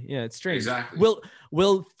 30. Yeah, it's strange. Exactly.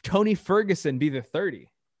 Will Tony Ferguson be the 30?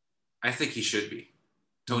 I think he should be.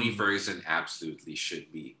 Tony Ferguson absolutely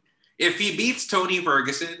should be. If he beats Tony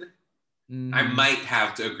Ferguson, I might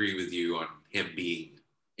have to agree with you on him being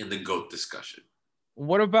in the GOAT discussion.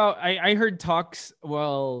 What about, I heard talks,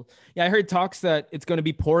 I heard talks that it's going to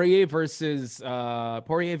be Poirier versus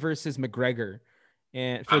McGregor.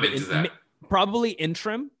 And I'm into that. Probably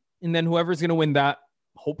interim. And then whoever's going to win that,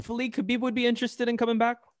 hopefully Khabib would be interested in coming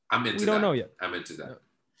back. We don't know yet. I'm into that.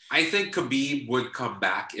 I think Khabib would come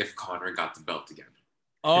back if Conor got the belt again.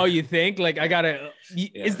 Oh, you think? Like,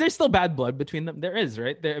 is there still bad blood between them? There is,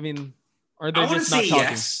 right? Are they just not talking?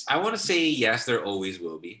 Yes. I want to say yes, there always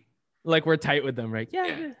will be. Like, we're tight with them, right?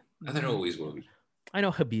 Yeah. There always will be. I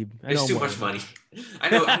know Khabib. There's too much money. I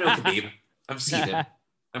know Khabib. I've seen him.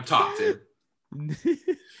 I've talked to him.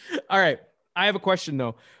 All right. I have a question,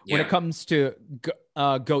 though, when it comes to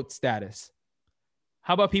GOAT status.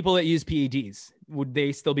 How about people that use PEDs? Would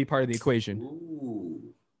they still be part of the equation? Ooh,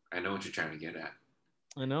 I know what you're trying to get at.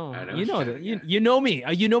 I know. You know that. You know me.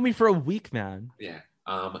 You know me for a week, man. Yeah.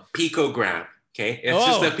 Picogram. Okay. It's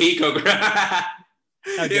just a picogram.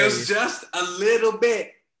 It was just a little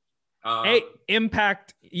bit. Hey,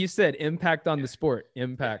 impact. You said impact on the sport.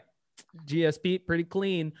 Impact. GSP, pretty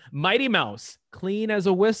clean. Mighty Mouse, clean as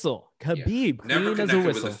a whistle. Khabib, clean never as a connected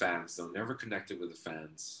whistle. with the fans, though. Never connected with the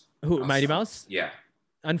fans. Who, Mighty Mouse? Yeah.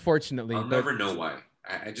 Unfortunately. I'll never know why.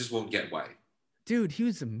 I just won't get why. Dude, he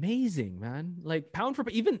was amazing, man. Like, pound for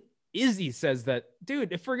even Izzy says that,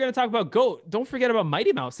 dude, if we're going to talk about GOAT, don't forget about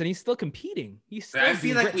Mighty Mouse, and he's still competing. I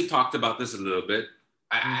feel like we talked about this a little bit.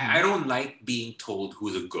 I don't like being told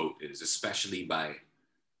who the GOAT is, especially by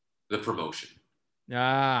the promotion.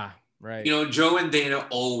 Ah, right. Joe and Dana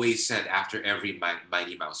always said after every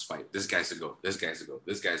Mighty Mouse fight, this guy's a GOAT, this guy's a GOAT,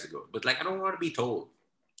 this guy's a GOAT. But, like, I don't want to be told.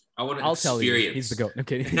 I want to experience. Tell you, he's the GOAT.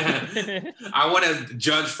 Okay. I want to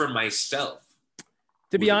judge for myself.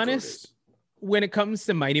 To be honest, when it comes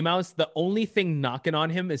to Mighty Mouse, the only thing knocking on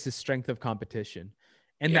him is his strength of competition.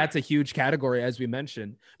 And that's a huge category, as we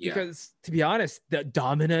mentioned, because to be honest, the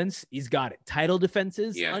dominance, he's got it. Title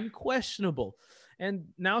defenses, unquestionable. And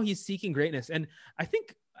now he's seeking greatness. And I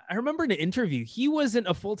remember in an interview, he wasn't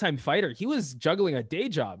a full-time fighter. He was juggling a day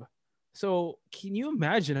job. So can you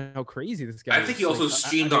imagine how crazy this guy is? I think he also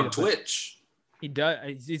streamed on Twitch. He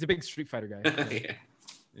does. He's a big Street Fighter guy. So.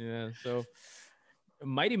 Yeah. So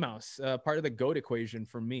Mighty Mouse, part of the GOAT equation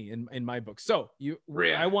for me in my book. So Yeah.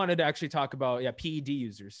 I wanted to actually talk about PED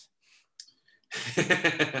users.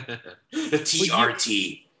 The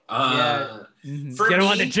TRT. For get me,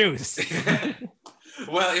 on the juice.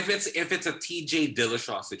 Well, if it's a TJ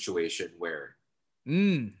Dillashaw situation where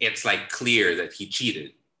it's like clear that he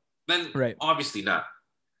cheated, then obviously not.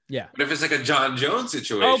 Yeah. But if it's like a John Jones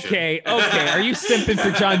situation. Okay. Are you simping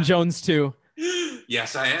for John Jones too?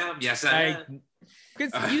 Yes, I am. Yes, I am.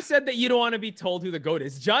 Because you said that you don't want to be told who the GOAT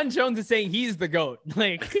is. John Jones is saying he's the GOAT.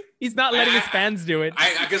 Like, he's not letting his fans do it.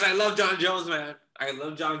 Because I love John Jones, man. I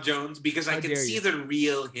love John Jones because I can see the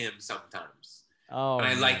real him sometimes. Oh, and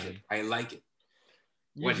I like it. I like it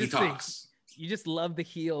when he talks. You just love the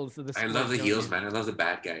heels of the sport. I love the heels, man. I love the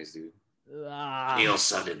bad guys, dude. Chael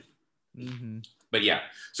Sonnen. But yeah,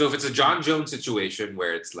 so if it's a John Jones situation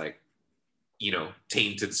where it's like, you know,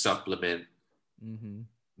 tainted supplement,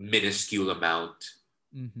 minuscule amount,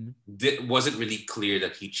 wasn't really clear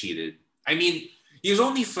that he cheated. I mean, he was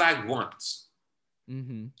only flagged once.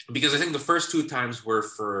 Because I think the first 2 times were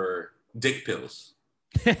for dick pills.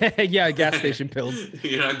 Yeah, gas station pills.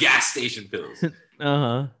 You know, gas station pills.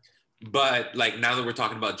 But like now that we're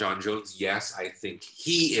talking about John Jones, yes, I think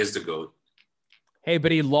he is the GOAT. Hey,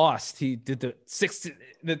 but he lost. He did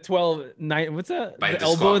the 12, 9. What's that? By the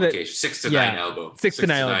elbow that 6 to 9 elbow. 6 to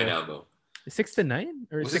 9 elbow. 6 to 9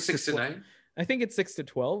 or was it 6 to 9? I think it's 6 to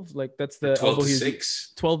 12. Like that's the 12 to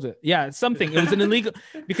 6. 12 to something. It was an illegal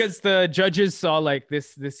because the judges saw like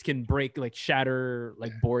this can break, like shatter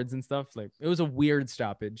like boards and stuff. Like it was a weird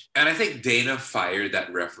stoppage. And I think Dana fired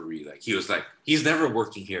that referee. Like he was like, he's never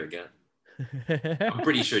working here again. I'm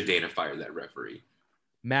pretty sure Dana fired that referee.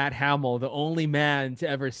 Matt Hamill, the only man to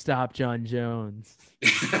ever stop John Jones.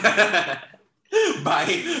 by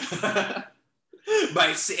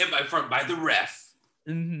the ref.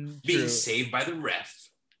 Being saved by the ref.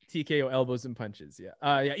 TKO elbows and punches.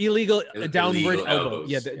 Yeah. Illegal downward elbow.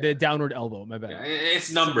 Yeah, the downward elbow. My bad. Yeah,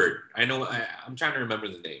 it's numbered. I know. I'm trying to remember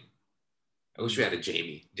the name. I wish we had a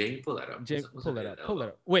Jamie. Jamie, pull that up. Pull that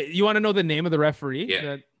up. Wait, you want to know the name of the referee?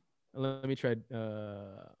 Yeah. Let me try.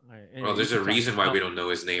 Anyway, well, there's a reason why we don't know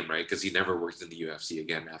his name, right? Because he never worked in the UFC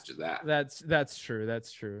again after that. That's true.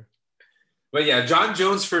 That's true. But yeah, John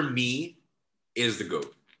Jones for me is the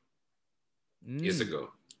GOAT. Is the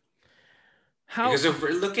GOAT. Because if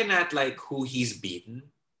we're looking at like who he's beaten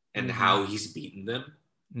and how he's beaten them,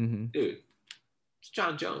 dude, it's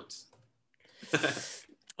John Jones.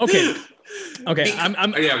 Okay.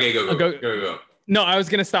 Okay, go. No, I was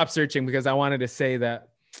gonna stop searching because I wanted to say that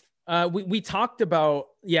we talked about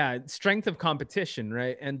strength of competition,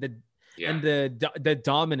 right, and the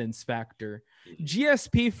dominance factor.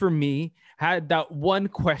 GSP for me had that one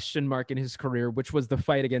question mark in his career, which was the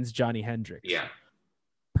fight against Johnny Hendricks. Yeah.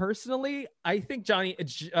 Personally, I think John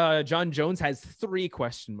Jones has 3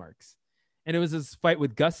 question marks, and it was his fight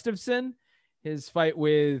with Gustafsson, his fight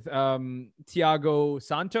with Thiago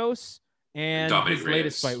Santos, and his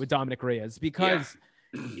latest fight with Dominic Reyes. Because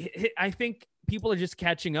I think people are just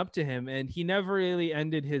catching up to him, and he never really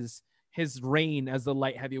ended his reign as the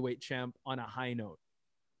light heavyweight champ on a high note.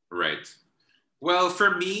 Right. Well,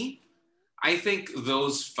 for me, I think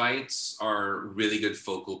those fights are really good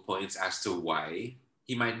focal points as to why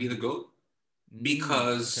he might be the GOAT.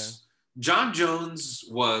 Because John Jones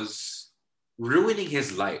was ruining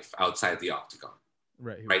his life outside the octagon.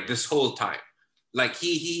 Right. This whole time. Like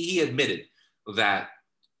he admitted that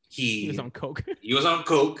he was on coke. He was on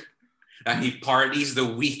coke. He parties the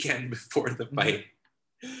weekend before the fight.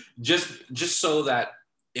 Just so that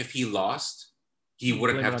if he lost, he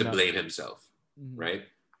wouldn't have to blame himself. Right.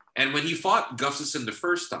 And when he fought Gustafsson the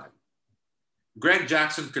first time, Greg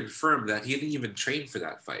Jackson confirmed that he didn't even train for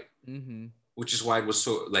that fight, which is why it was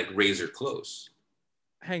so like razor close.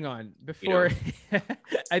 Hang on, before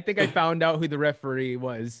I think I found out who the referee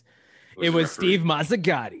was. It was Steve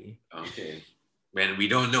Mazzagatti. Okay, man, we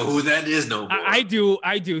don't know who that is no more. I do.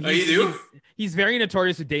 You do? He's very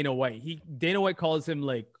notorious with Dana White. Dana White calls him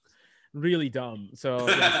like really dumb. So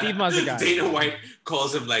Steve Mazzagatti. Dana White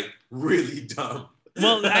calls him like really dumb.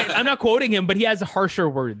 Well, I'm not quoting him, but he has harsher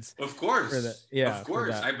words. Of course. Of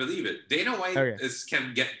course. I believe it. Dana White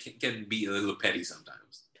can be a little petty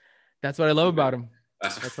sometimes. That's what I love about him.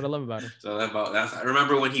 That's what I love about him. So I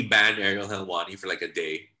remember when he banned Ariel Helwani for like a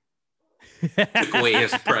day. Took away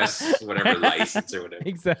his press, whatever license or whatever.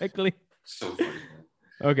 Exactly. So funny.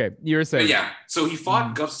 Okay, you were saying. But yeah, so he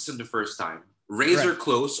fought Gustafsson the first time. Razor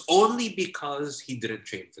close, only because he didn't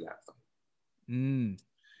train for that fight.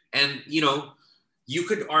 And, you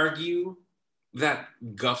could argue that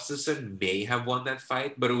Gustafsson may have won that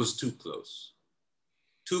fight, but it was too close.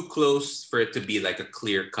 too close for it to be like a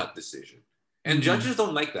clear-cut decision. And judges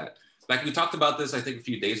don't like that. Like we talked about this, I think, a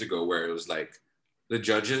few days ago, where it was like the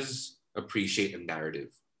judges appreciate a narrative.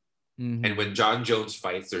 And when Jon Jones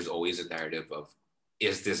fights, there's always a narrative of,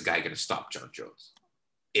 is this guy going to stop Jon Jones?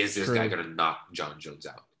 Is this guy going to knock Jon Jones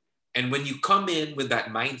out? And when you come in with that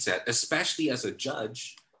mindset, especially as a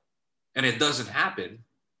judge, and it doesn't happen,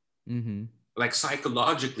 like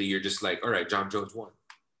psychologically, you're just like, all right, Jon Jones won.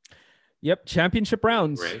 Yep, championship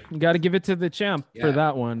rounds. Right. You got to give it to the champ for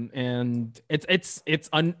that one, and it's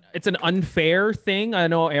an unfair thing. I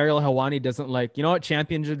know Ariel Helwani doesn't like. You know what?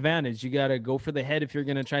 Champion's advantage. You got to go for the head if you're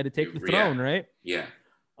gonna try to take the throne, right? Yeah.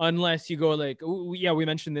 Unless you go like, we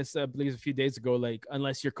mentioned this, I believe, a few days ago. Like,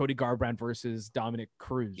 unless you're Cody Garbrandt versus Dominic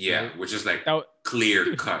Cruz. Yeah, right? Which is like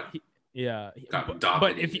clear cut. Yeah,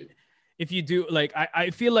 but if you do, like,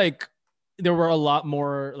 I feel like there were a lot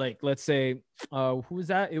more, like, let's say, who was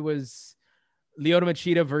that? It was Lyoto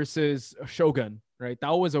Machida versus Shogun, right? That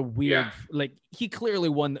was a weird, like, he clearly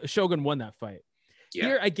won. Shogun won that fight. Yeah.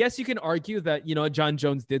 Here, I guess you can argue that, you know, Jon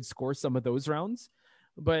Jones did score some of those rounds,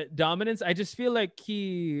 but dominance, I just feel like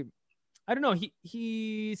I don't know,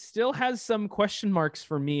 he still has some question marks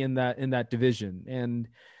for me in that division. And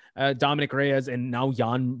Dominic Reyes and now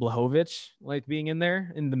Jan Blachowicz, like, being in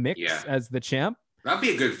there in the mix as the champ. That'd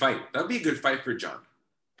be a good fight. That'd be a good fight for Jon.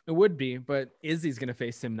 It would be, but Izzy's gonna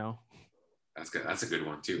face him now. That's good. That's a good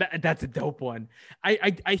one too. That's a dope one.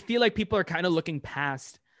 I feel like people are kind of looking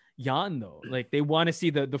past Jan though. Like, they want to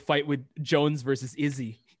see the fight with Jones versus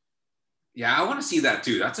Izzy. Yeah, I want to see that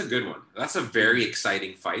too. That's a good one. That's a very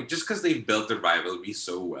exciting fight, just because they've built the rivalry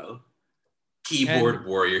so well. Keyboard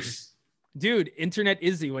warriors. Dude, Internet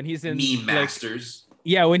Izzy, when he's in meme masters.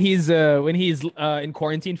 Yeah, when he's in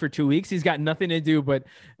quarantine for 2 weeks, he's got nothing to do but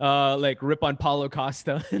like rip on Paulo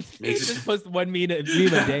Costa. He just posts one meme a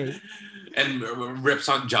day. And rips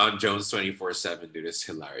on Jon Jones 24/7, dude. It's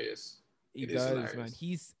hilarious. He does, hilarious.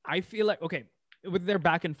 Man. I feel like, okay, with their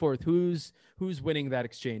back and forth, who's winning that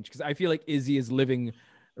exchange? Because I feel like Izzy is living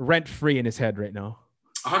rent free in his head right now.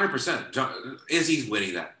 100%. Izzy's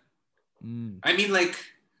winning that. I mean, like,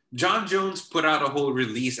 Jon Jones put out a whole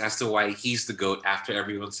release as to why he's the GOAT after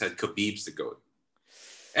everyone said Khabib's the GOAT.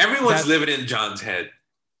 Everyone's living in Jon's head.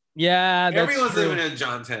 Yeah, that's everyone's true. living in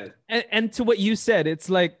Jon's head. And to what you said, it's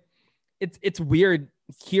like, it's weird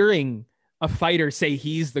hearing a fighter say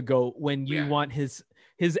he's the GOAT when you want his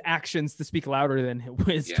actions to speak louder than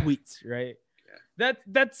his tweets, right? Yeah.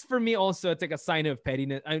 That's for me also, it's like a sign of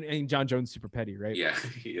pettiness. I mean, Jon Jones super petty, right? Yeah,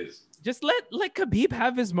 he is. Just let Khabib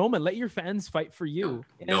have his moment. Let your fans fight for you.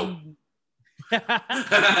 No.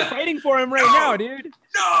 Fighting for him right now, dude.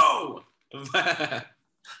 No.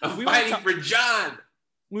 I'm fighting for Jon.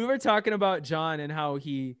 We were talking about Jon and how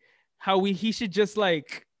he should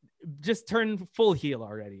just turn full heel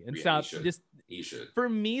already and stop. He should. For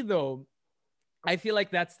me though, I feel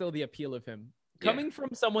like that's still the appeal of him. Coming from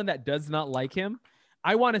someone that does not like him,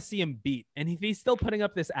 I want to see him beat. And if he's still putting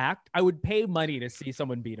up this act, I would pay money to see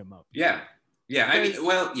someone beat him up. Yeah. Yeah. I mean,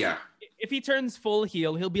 well, yeah. If he turns full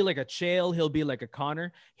heel, he'll be like a Chael, he'll be like a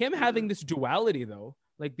Conor. Him having this duality though,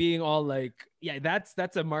 like being all like,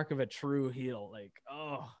 that's a mark of a true heel. Like,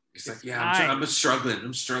 oh. It's like, I'm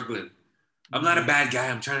struggling. I'm not a bad guy.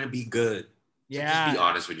 I'm trying to be good. Yeah. Just be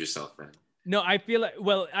honest with yourself, man. No, I feel like,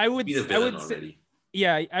 well, I would be the villain already.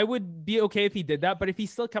 Yeah, I would be okay if he did that, but if he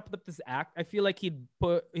still kept up this act, I feel like he'd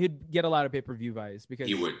get a lot of pay-per-view buys because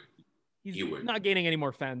he would. He's not gaining any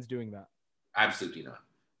more fans doing that. Absolutely not.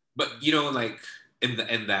 But you know, like in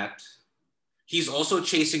that, he's also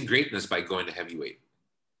chasing greatness by going to heavyweight,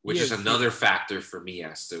 which is another factor for me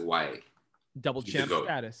as to why double champ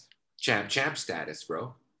status. Champ status,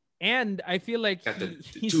 bro. And I feel like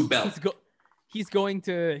he's two belts. He's going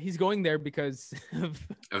there because of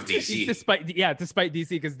DC. despite DC,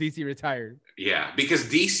 because DC retired. Yeah, because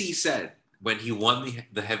DC said when he won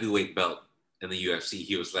the heavyweight belt in the UFC,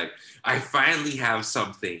 he was like, I finally have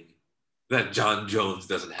something that Jon Jones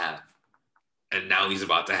doesn't have. And now he's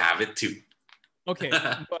about to have it too. Okay,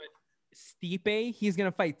 but Stipe, he's going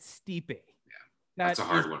to fight Stipe. Yeah, that's a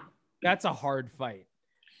hard one. That's a hard fight,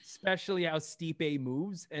 especially how Stipe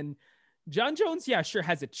moves. And Jon Jones, sure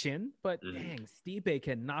has a chin, but dang, Stipe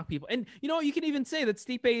can knock people. And you know, you can even say that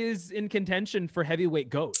Stipe is in contention for heavyweight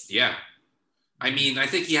GOAT. Yeah. I mean, I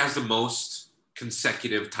think he has the most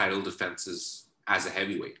consecutive title defenses as a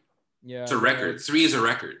heavyweight. Yeah. It's a record. 3 is a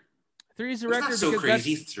record. 3 is a record. That's so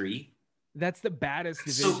crazy. 3. That's the baddest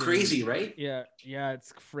division. So crazy, right? Yeah,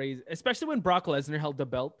 it's crazy. Especially when Brock Lesnar held the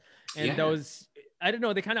belt. And those, I don't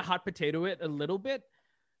know, they kind of hot potato it a little bit.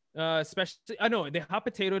 Especially, I know they hot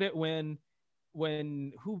potatoed it when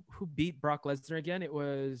who beat Brock Lesnar again? It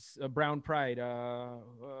was Brown Pride.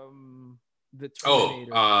 The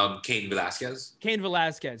Terminator. Cain Velasquez. Cain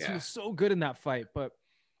Velasquez. Yeah. He was so good in that fight, but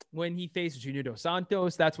when he faced Junior Dos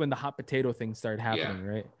Santos, that's when the hot potato thing started happening,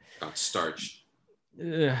 right? Got starched.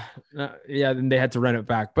 Yeah, then they had to run it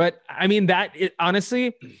back. But I mean,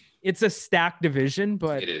 honestly, it's a stacked division,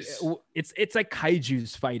 but it's like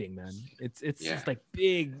kaiju's fighting, man. It's just like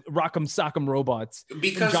big rock'em sock'em robots.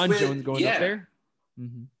 Because and John Jones going up there.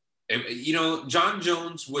 Mm-hmm. John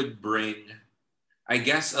Jones would bring, I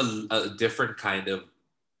guess, a different kind of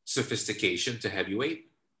sophistication to heavyweight.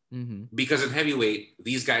 Mm-hmm. Because in heavyweight,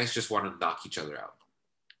 these guys just want to knock each other out.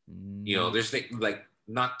 Mm-hmm. There's like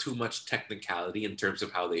not too much technicality in terms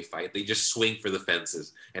of how they fight. They just swing for the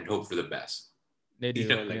fences and hope for the best. They do.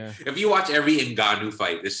 If you watch every Ngannou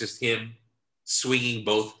fight, it's just him swinging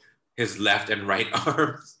both his left and right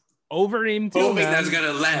arms over him, too, hoping that's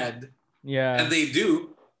gonna land. Yeah, and they do.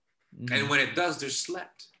 Mm-hmm. And when it does, they're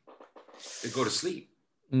slept. They go to sleep.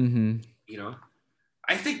 Mm-hmm.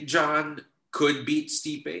 I think John could beat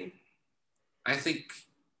Stipe. I think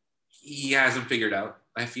he hasn't figured out.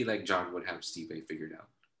 I feel like John would have Stipe figured out.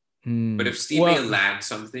 But if Stipe lands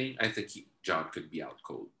something, I think John could be out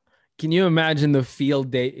cold. Can you imagine the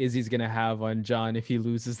field day Izzy's going to have on John if he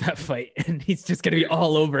loses that fight and he's just going to be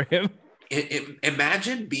all over him?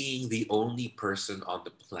 Imagine being the only person on the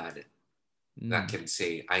planet that can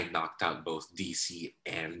say, I knocked out both DC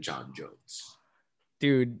and John Jones.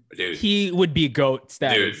 Dude, he would be GOAT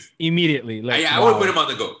status immediately. Like, I would put him on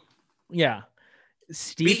the GOAT. Yeah.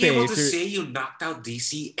 Stipe, being able to say you knocked out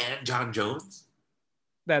DC and John Jones?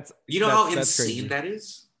 That's how insane that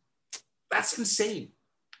is? That's insane.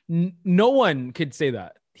 No one could say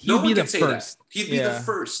that. He'd be the first. He'd be the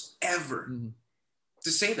first ever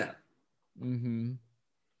to say that. Mm-hmm.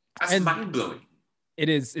 That's mind-blowing. It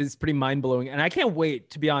is. It's pretty mind-blowing. And I can't wait,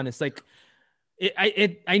 to be honest. Like,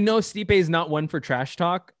 I know Stipe is not one for trash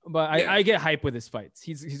talk, but I get hype with his fights.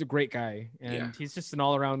 He's a great guy, and he's just an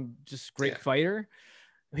all-around just great fighter.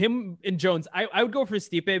 Him and Jones, I would go for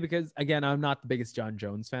Stipe because, again, I'm not the biggest John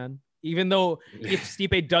Jones fan. Even though if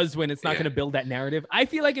Stipe does win, it's not going to build that narrative. I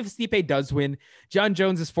feel like if Stipe does win, John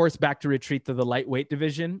Jones is forced back to retreat to the lightweight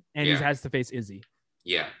division, and he has to face Izzy.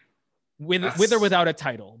 Yeah. With or without a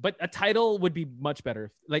title. But a title would be much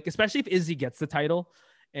better. Like, especially if Izzy gets the title,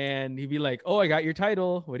 and he'd be like, oh, I got your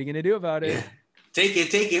title. What are you going to do about it? Yeah. Take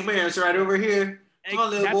it, man. It's right over here. Come on,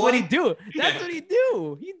 little boy. What he'd do. That's what he'd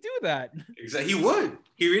do. He'd do that. Exactly. He would.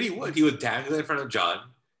 He really would. He would dangle in front of John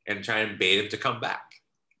and try and bait him to come back.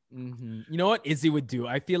 Mm-hmm. You know what Izzy would do?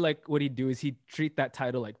 I feel like what he'd do is he'd treat that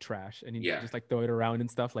title like trash, and he'd just like throw it around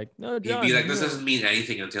and stuff. Like, no, John, he'd be like, this doesn't mean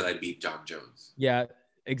anything until I beat John Jones. Yeah,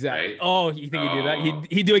 exactly. Right? Oh, you think he'd do that?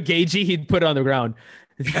 He'd do a Gagey. He'd put it on the ground.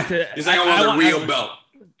 He's like, I want the real belt.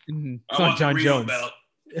 It's not John Jones. Belt.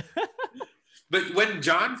 But when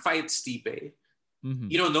John fights Stipe,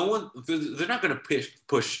 no one, they're not going to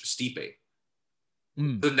push Stipe.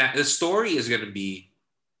 The story is going to be,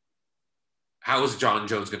 how is John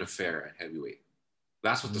Jones going to fare at heavyweight?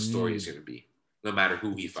 That's what the story is going to be, no matter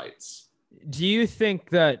who he fights. Do you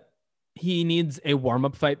think that he needs a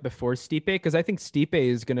warm-up fight before Stipe? Because I think Stipe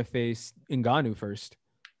is going to face Ngannou first.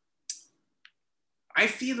 I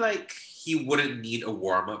feel like he wouldn't need a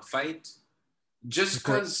warm-up fight just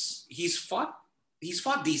because he's fought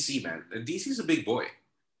DC, man. And DC's a big boy.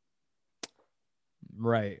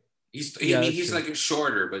 Right. He's like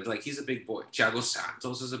shorter, but like he's a big boy. Thiago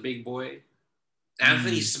Santos is a big boy.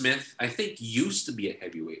 Anthony Smith, I think, used to be a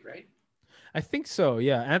heavyweight, right? I think so,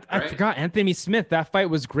 yeah. I forgot Anthony Smith. That fight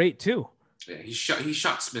was great too. Yeah, he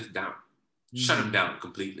shot Smith down. Shut him down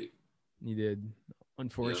completely. He did.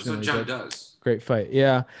 Unfortunately. That's what John does. Great fight.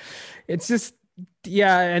 Yeah. It's just,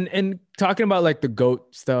 and talking about like the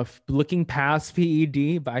GOAT stuff, looking past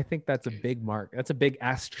PED, but I think that's a big mark. That's a big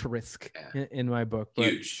asterisk in my book. But,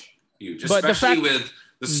 huge. Especially with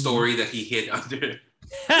the story that he hid under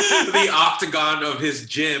the octagon of his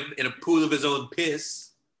gym in a pool of his own piss.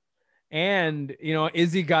 And,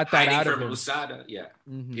 Izzy got that out of him. USADA. Yeah.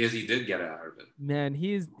 Izzy did get it out of it. Man,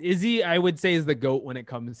 Izzy, I would say, is the GOAT when it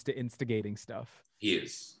comes to instigating stuff. He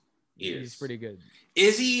is. He's pretty good.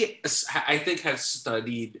 Izzy, I think, has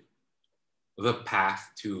studied the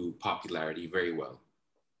path to popularity very well.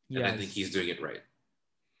 And I think he's doing it right.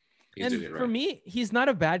 For me, he's not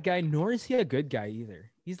a bad guy, nor is he a good guy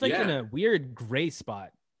either. He's like in a weird gray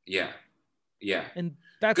spot. Yeah. And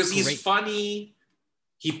that's because he's funny.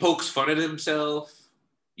 He pokes fun at himself.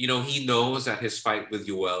 He knows that his fight with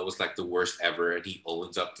Yoel was like the worst ever, and he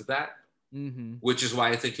owns up to that. Which is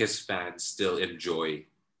why I think his fans still enjoy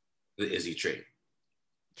the Izzy train.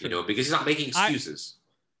 You know, because he's not making excuses.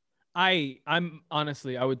 I'm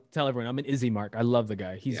honestly, I would tell everyone I'm an Izzy Mark. I love the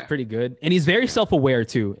guy. He's pretty good, and he's very self-aware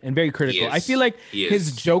too, and very critical. I feel like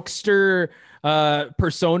his jokester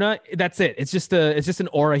persona, that's it. It's just an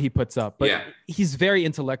aura he puts up. But he's very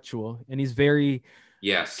intellectual, and he's very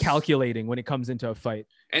calculating when it comes into a fight.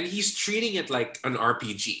 And he's treating it like an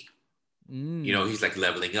RPG. You know, he's like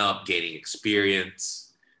leveling up, gaining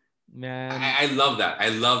experience. Man, I love that. I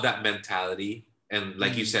love that mentality. And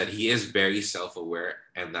like you said, he is very self-aware,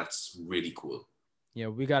 and that's really cool. Yeah,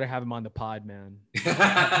 we got to have him on the pod, man.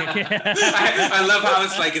 I love how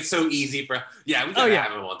it's so easy for. Yeah, we gotta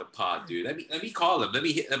have him on the pod, dude. Let me call him. Let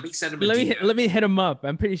me send him. Let me hit him up.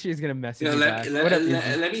 I'm pretty sure he's gonna message me back.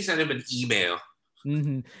 Let me send him an email.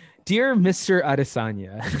 Mm-hmm. Dear Mr.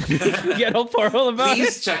 Adesanya, get all plural about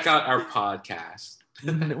Please check out our podcast.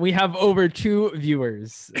 We have over 2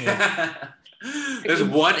 viewers. There's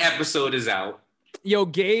 1 episode is out. Yo,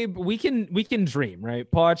 Gabe, we can dream, right?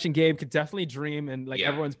 Poch and Gabe could definitely dream, and like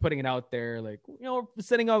everyone's putting it out there, like, you know, we're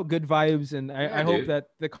setting out good vibes, and I hope that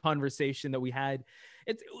the conversation that we had,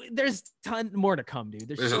 there's ton more to come, dude.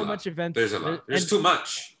 There's so much events. There's a lot. There's too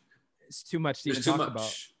much. It's too much to even talk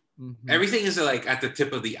about. Mm-hmm. Everything is like at the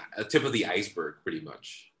tip of the iceberg, pretty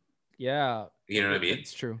much. Yeah, you know what I mean.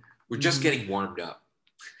 It's true. We're just getting warmed up.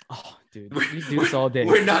 Oh, dude, we do this all day.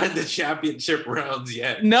 We're not in the championship rounds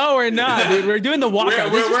yet. No, we're not. We're doing the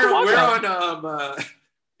walkout. We're on.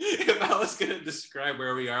 If I was gonna describe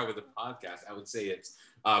where we are with the podcast, I would say it's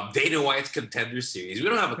Dana White's Contender Series. We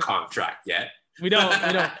don't have a contract yet. We don't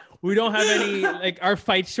have any. Like, our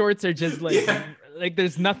fight shorts are just like like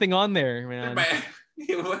there's nothing on there, man.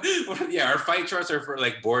 Yeah, our fight shorts are for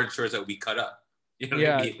like board shorts that we cut up. You know what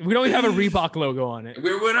I mean? We don't even have a Reebok logo on it.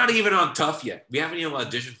 We're not even on Tough yet. We haven't even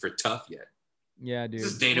auditioned for Tough yet. Yeah, dude.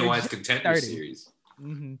 This is Dana White's Contender Series.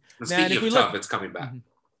 Mm-hmm. Speaking of Tough, it's coming back.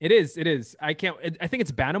 It is. I think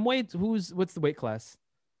it's bantamweight. What's the weight class?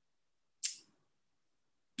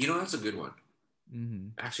 You know, that's a good one.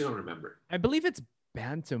 I actually don't remember. I believe it's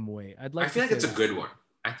bantamweight. I feel like it's a good one.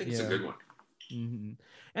 I think it's a good one.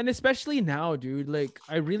 And especially now, dude, like,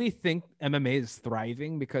 I really think MMA is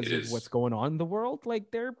thriving because of what's going on in the world. Like,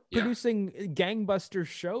 they're producing gangbuster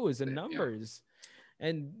shows and numbers.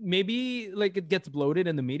 And maybe like it gets bloated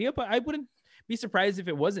in the media, but I wouldn't be surprised if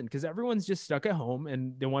it wasn't, because everyone's just stuck at home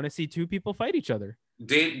and they want to see 2 people fight each other.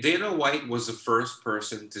 Dana White was the first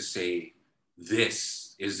person to say,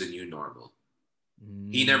 this is the new normal.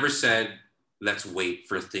 He never said, let's wait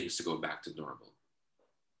for things to go back to normal.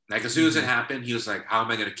 Like, as soon as it happened, he was like, how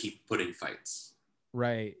am I going to keep putting fights?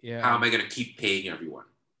 Right, yeah. How am I going to keep paying everyone?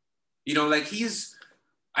 You know, like,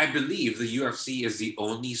 I believe the UFC is the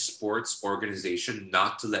only sports organization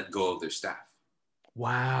not to let go of their staff.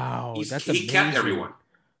 Wow. He kept everyone.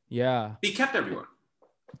 Yeah. He kept everyone.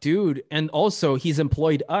 Dude, and also he's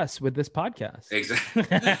employed us with this podcast. Exactly.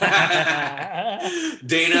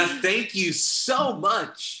 Dana, thank you so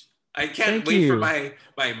much. I can't wait for my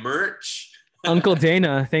merch. Uncle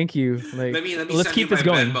Dana, thank you. Like, let me let's keep this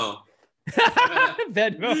going. Venmo.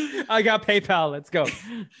 Venmo. I got PayPal. Let's go.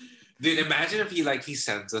 Dude, imagine if he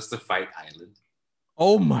sends us to Fight Island.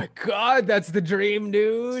 Oh my God, that's the dream,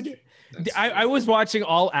 dude. I was watching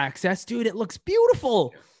All Access, dude. It looks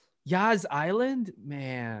beautiful. Yas Island,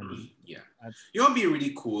 man. Yeah. You know what would be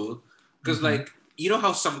really cool? Because like, you know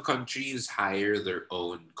how some countries hire their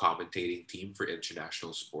own commentating team for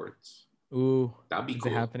international sports? Ooh. That'd be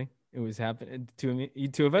cool. It happening? It was happening. Two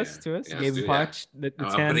of us? Yeah, Gabe and Poch, the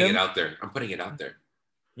I'm tandem. I'm putting it out there.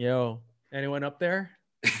 Yo, anyone up there?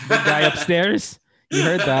 Big guy upstairs? You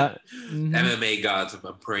heard that. MMA gods,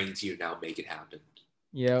 I'm praying to you now. Make it happen.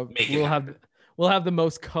 Yeah, we'll have the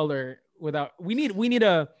most color without. We need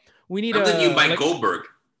a. I'm the new Mike Goldberg.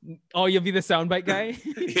 Oh, you'll be the soundbite guy.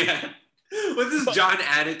 Yeah. What does John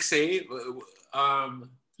Anik say?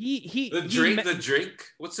 The drink.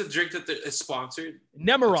 What's the drink that is sponsored?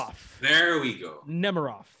 Nemiroff. There we go.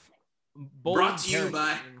 Nemiroff. Brought to you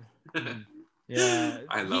by. Yeah,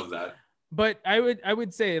 I love that. But I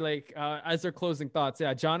would say, like, as their closing thoughts,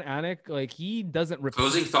 John Anik, like, he doesn't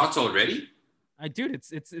closing thoughts already. Dude,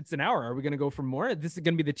 it's an hour. Are we gonna go for more? This is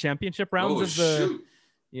gonna be the championship rounds of the. Shoot.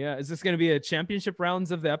 Yeah, is this gonna be a championship rounds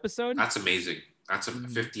of the episode? That's amazing. That's a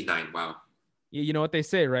 59. Wow. Yeah, you know what they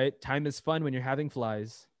say, right? Time is fun when you're having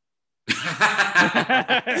flies.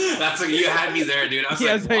 That's like, you had me there, dude.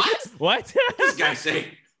 I was like, what? This guy saying?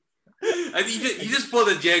 You just pulled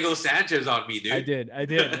a Diego Sanchez on me, dude. I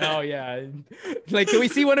did. Oh yeah. Like, can we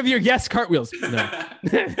see one of your cartwheels? No.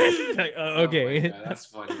 Like, okay. Oh, that's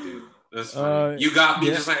funny, dude. That's funny. You got me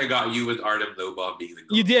just like I got you with Artem Lobov being the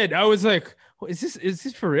goal. You did. I was like, Is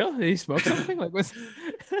this for real? Did he smoke something? Like, what's?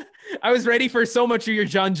 I was ready for so much of your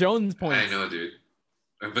John Jones points. I know, dude.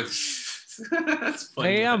 But that's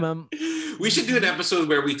funny. Yeah, man. We should do an episode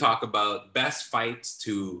where we talk about best fights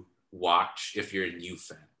to watch if you're a new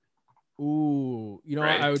fan. Ooh, you know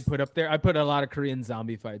what I would put up there? I put a lot of Korean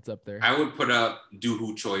zombie fights up there. I would put up Do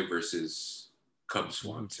Hoo Choi versus Cub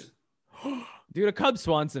Swanson. Dude, a Cub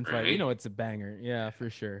Swanson fight. You know it's a banger. Yeah,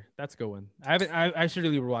 for sure. That's a good one. I should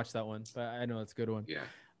really watch that one, but I know it's a good one. Yeah.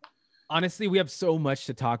 Honestly, we have so much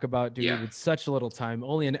to talk about, dude. With such little time,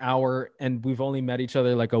 only an hour, and we've only met each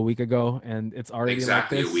other like a week ago, and it's already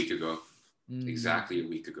exactly like this. a week ago. Exactly a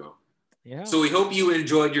week ago. Yeah. So we hope you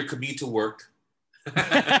enjoyed your commute to work. We hope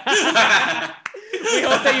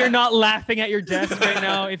that you're not laughing at your desk right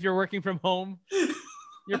now if you're working from home.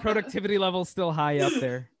 Your productivity level's still high up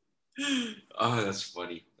there. Oh, that's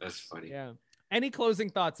funny. That's funny. Yeah. Any closing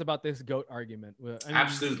thoughts about this GOAT argument? I mean,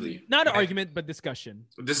 absolutely. Not an argument, but discussion.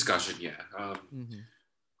 Discussion, yeah.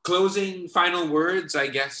 Closing final words, I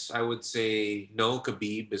guess I would say no,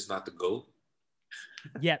 Khabib is not the GOAT.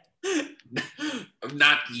 Yet.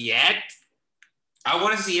 Not yet. I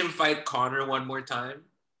want to see him fight Conor one more time.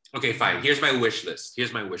 Okay, fine. Here's my wish list.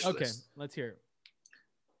 Okay, let's hear it.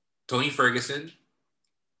 Tony Ferguson,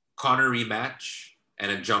 Conor rematch,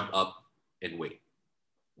 and a jump up in weight.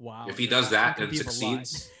 Wow. If he does that and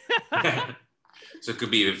succeeds. So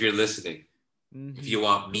Khabib, if you're listening, if you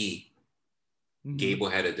want me,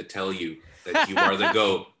 Gable-headed, to tell you that you are the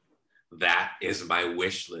GOAT, that is my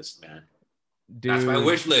wish list, man. Dude, that's my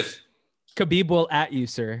wish list. Khabib will at you,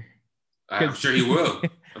 sir. I'm sure he will.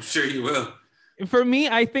 I'm sure he will. For me,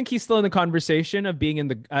 I think he's still in the conversation of being in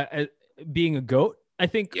the being a GOAT. I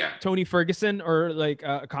think Tony Ferguson or like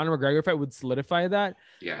Conor McGregor fight would solidify that.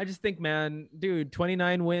 Yeah. I just think, man, dude,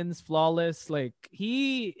 29 wins, flawless. Like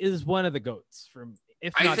he is one of the GOATs from,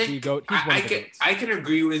 if not the GOAT. He's one of the GOATs. I can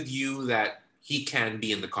agree with you that he can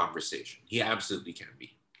be in the conversation. He absolutely can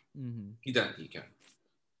be. He can.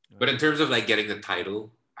 But in terms of like getting the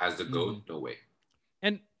title as the GOAT, no way.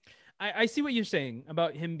 And I see what you're saying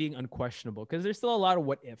about him being unquestionable because there's still a lot of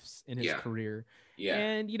what ifs in his career. Yeah.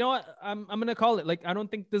 And you know what? I'm gonna call it. Like I don't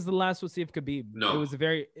think this is the last we'll see of Khabib. No. It was a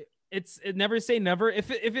very. It never say never. If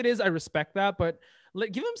it is, I respect that. But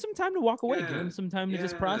give him some time to walk away. Give him some time to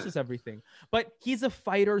just process everything. But he's a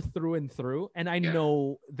fighter through and through, and I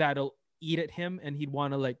know that'll eat at him, and he'd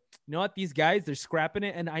want to like, you know what? These guys, they're scrapping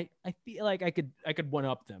it, and I feel like I could one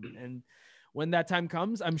up them. And when that time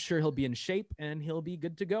comes, I'm sure he'll be in shape and he'll be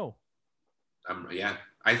good to go.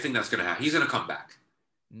 I think that's gonna happen. He's gonna come back.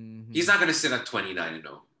 He's not gonna sit at 29-0.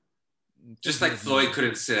 Just like Floyd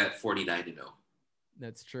couldn't sit at 49-0.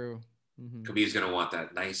 That's true. Khabib's gonna want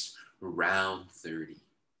that nice round 30.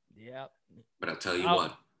 Yeah. But I'll tell you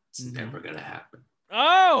what, it's never gonna happen.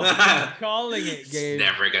 Oh, I'm calling it, Gabe. It's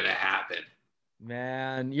never gonna happen.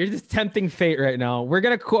 Man, you're just tempting fate right now. We're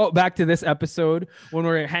going to quote back to this episode when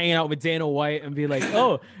we're hanging out with Dana White and be like,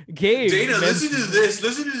 oh, Gabe. Dana, listen to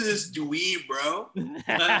this dweeb, bro.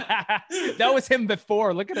 That was him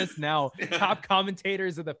before. Look at us now. Top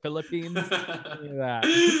commentators of the Philippines. Look at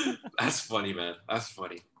that. That's funny, man. That's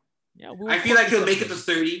funny. Yeah, I feel like he'll make it to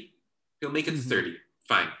 30. He'll make it to 30.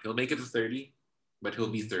 Fine. He'll make it to 30, but he'll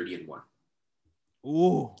be 30-1.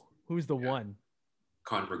 Ooh, who's the one?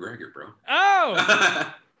 Conor McGregor, bro.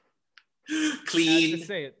 Oh, clean. I had to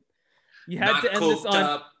say it. You had to end this on.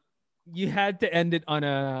 Up. You had to end it on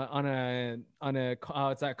a.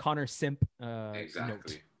 It's that Conor simp. Exactly.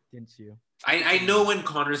 Note, didn't you? I know when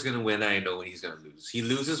Conor's gonna win. I know when he's gonna lose. He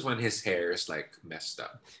loses when his hair is like messed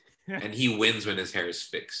up, and he wins when his hair is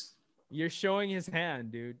fixed. You're showing his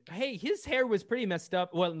hand, dude. Hey, his hair was pretty messed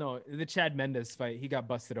up. Well, no, the Chad Mendes fight, he got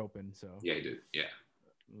busted open. So yeah, he did. Yeah.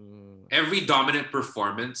 Every dominant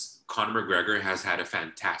performance, Conor McGregor has had a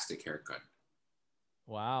fantastic haircut.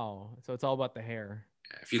 Wow. So it's all about the hair.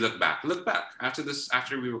 If you look back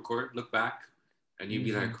after we record, look back and you'd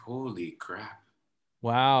be like, holy crap.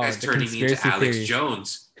 Wow. That's turning me into Alex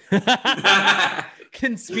Jones.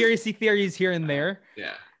 Conspiracy theories here and there.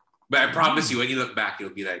 Yeah. But I promise you, when you look back,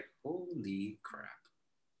 you'll be like, holy crap.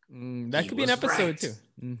 That could be an episode too.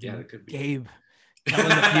 Yeah, that could be. Gabe, telling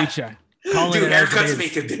the future. Dude, haircuts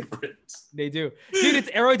make a difference. They do. Dude,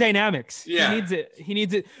 it's aerodynamics. Yeah. He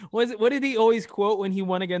needs it. What did he always quote when he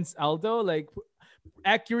won against Aldo? Like,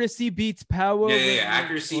 accuracy beats power. Yeah.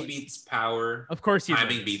 Accuracy beats power. Of course,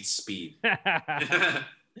 timing beats speed.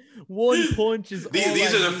 One punch is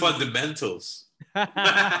these are the fundamentals.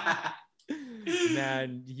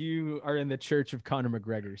 Man, you are in the church of Conor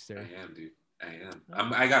McGregor, sir. I am, dude. I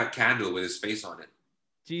am. I got a candle with his face on it.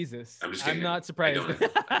 Jesus. I'm just kidding. I'm not surprised.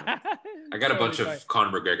 I got a bunch of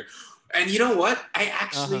Conor McGregor. And you know what? I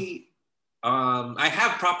actually, I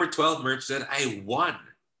have Proper 12 merch that I won.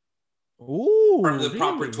 Ooh, from the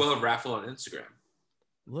Proper 12 raffle on Instagram.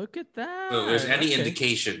 Look at that. So if there's any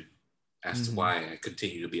indication as to why I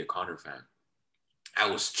continue to be a Connor fan, I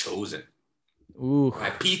was chosen. Ooh.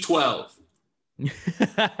 By P12.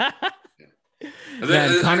 I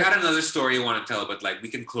got another story I want to tell, but like we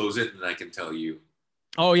can close it and I can tell you.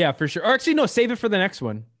 Oh yeah, for sure. Or actually, no, save it for the next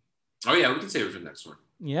one. Oh yeah, we can save it for the next one.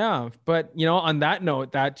 Yeah, but on that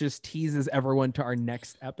note, that just teases everyone to our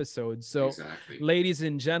next episode. So, exactly. Ladies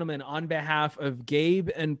and gentlemen, on behalf of Gabe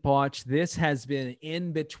and Poch, this has been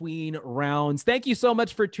In Between Rounds. Thank you so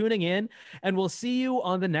much for tuning in, and we'll see you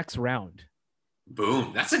on the next round.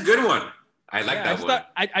 Boom. That's a good one. I like that one.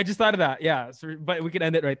 I just thought of that. Yeah, so, but we could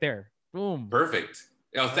end it right there. Boom. Perfect.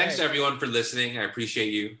 Thanks to everyone for listening. I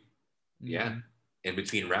appreciate you. Yeah. In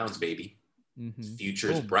between rounds, baby.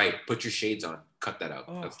 Future is bright. Put your shades on. Cut that out.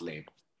 That's lame.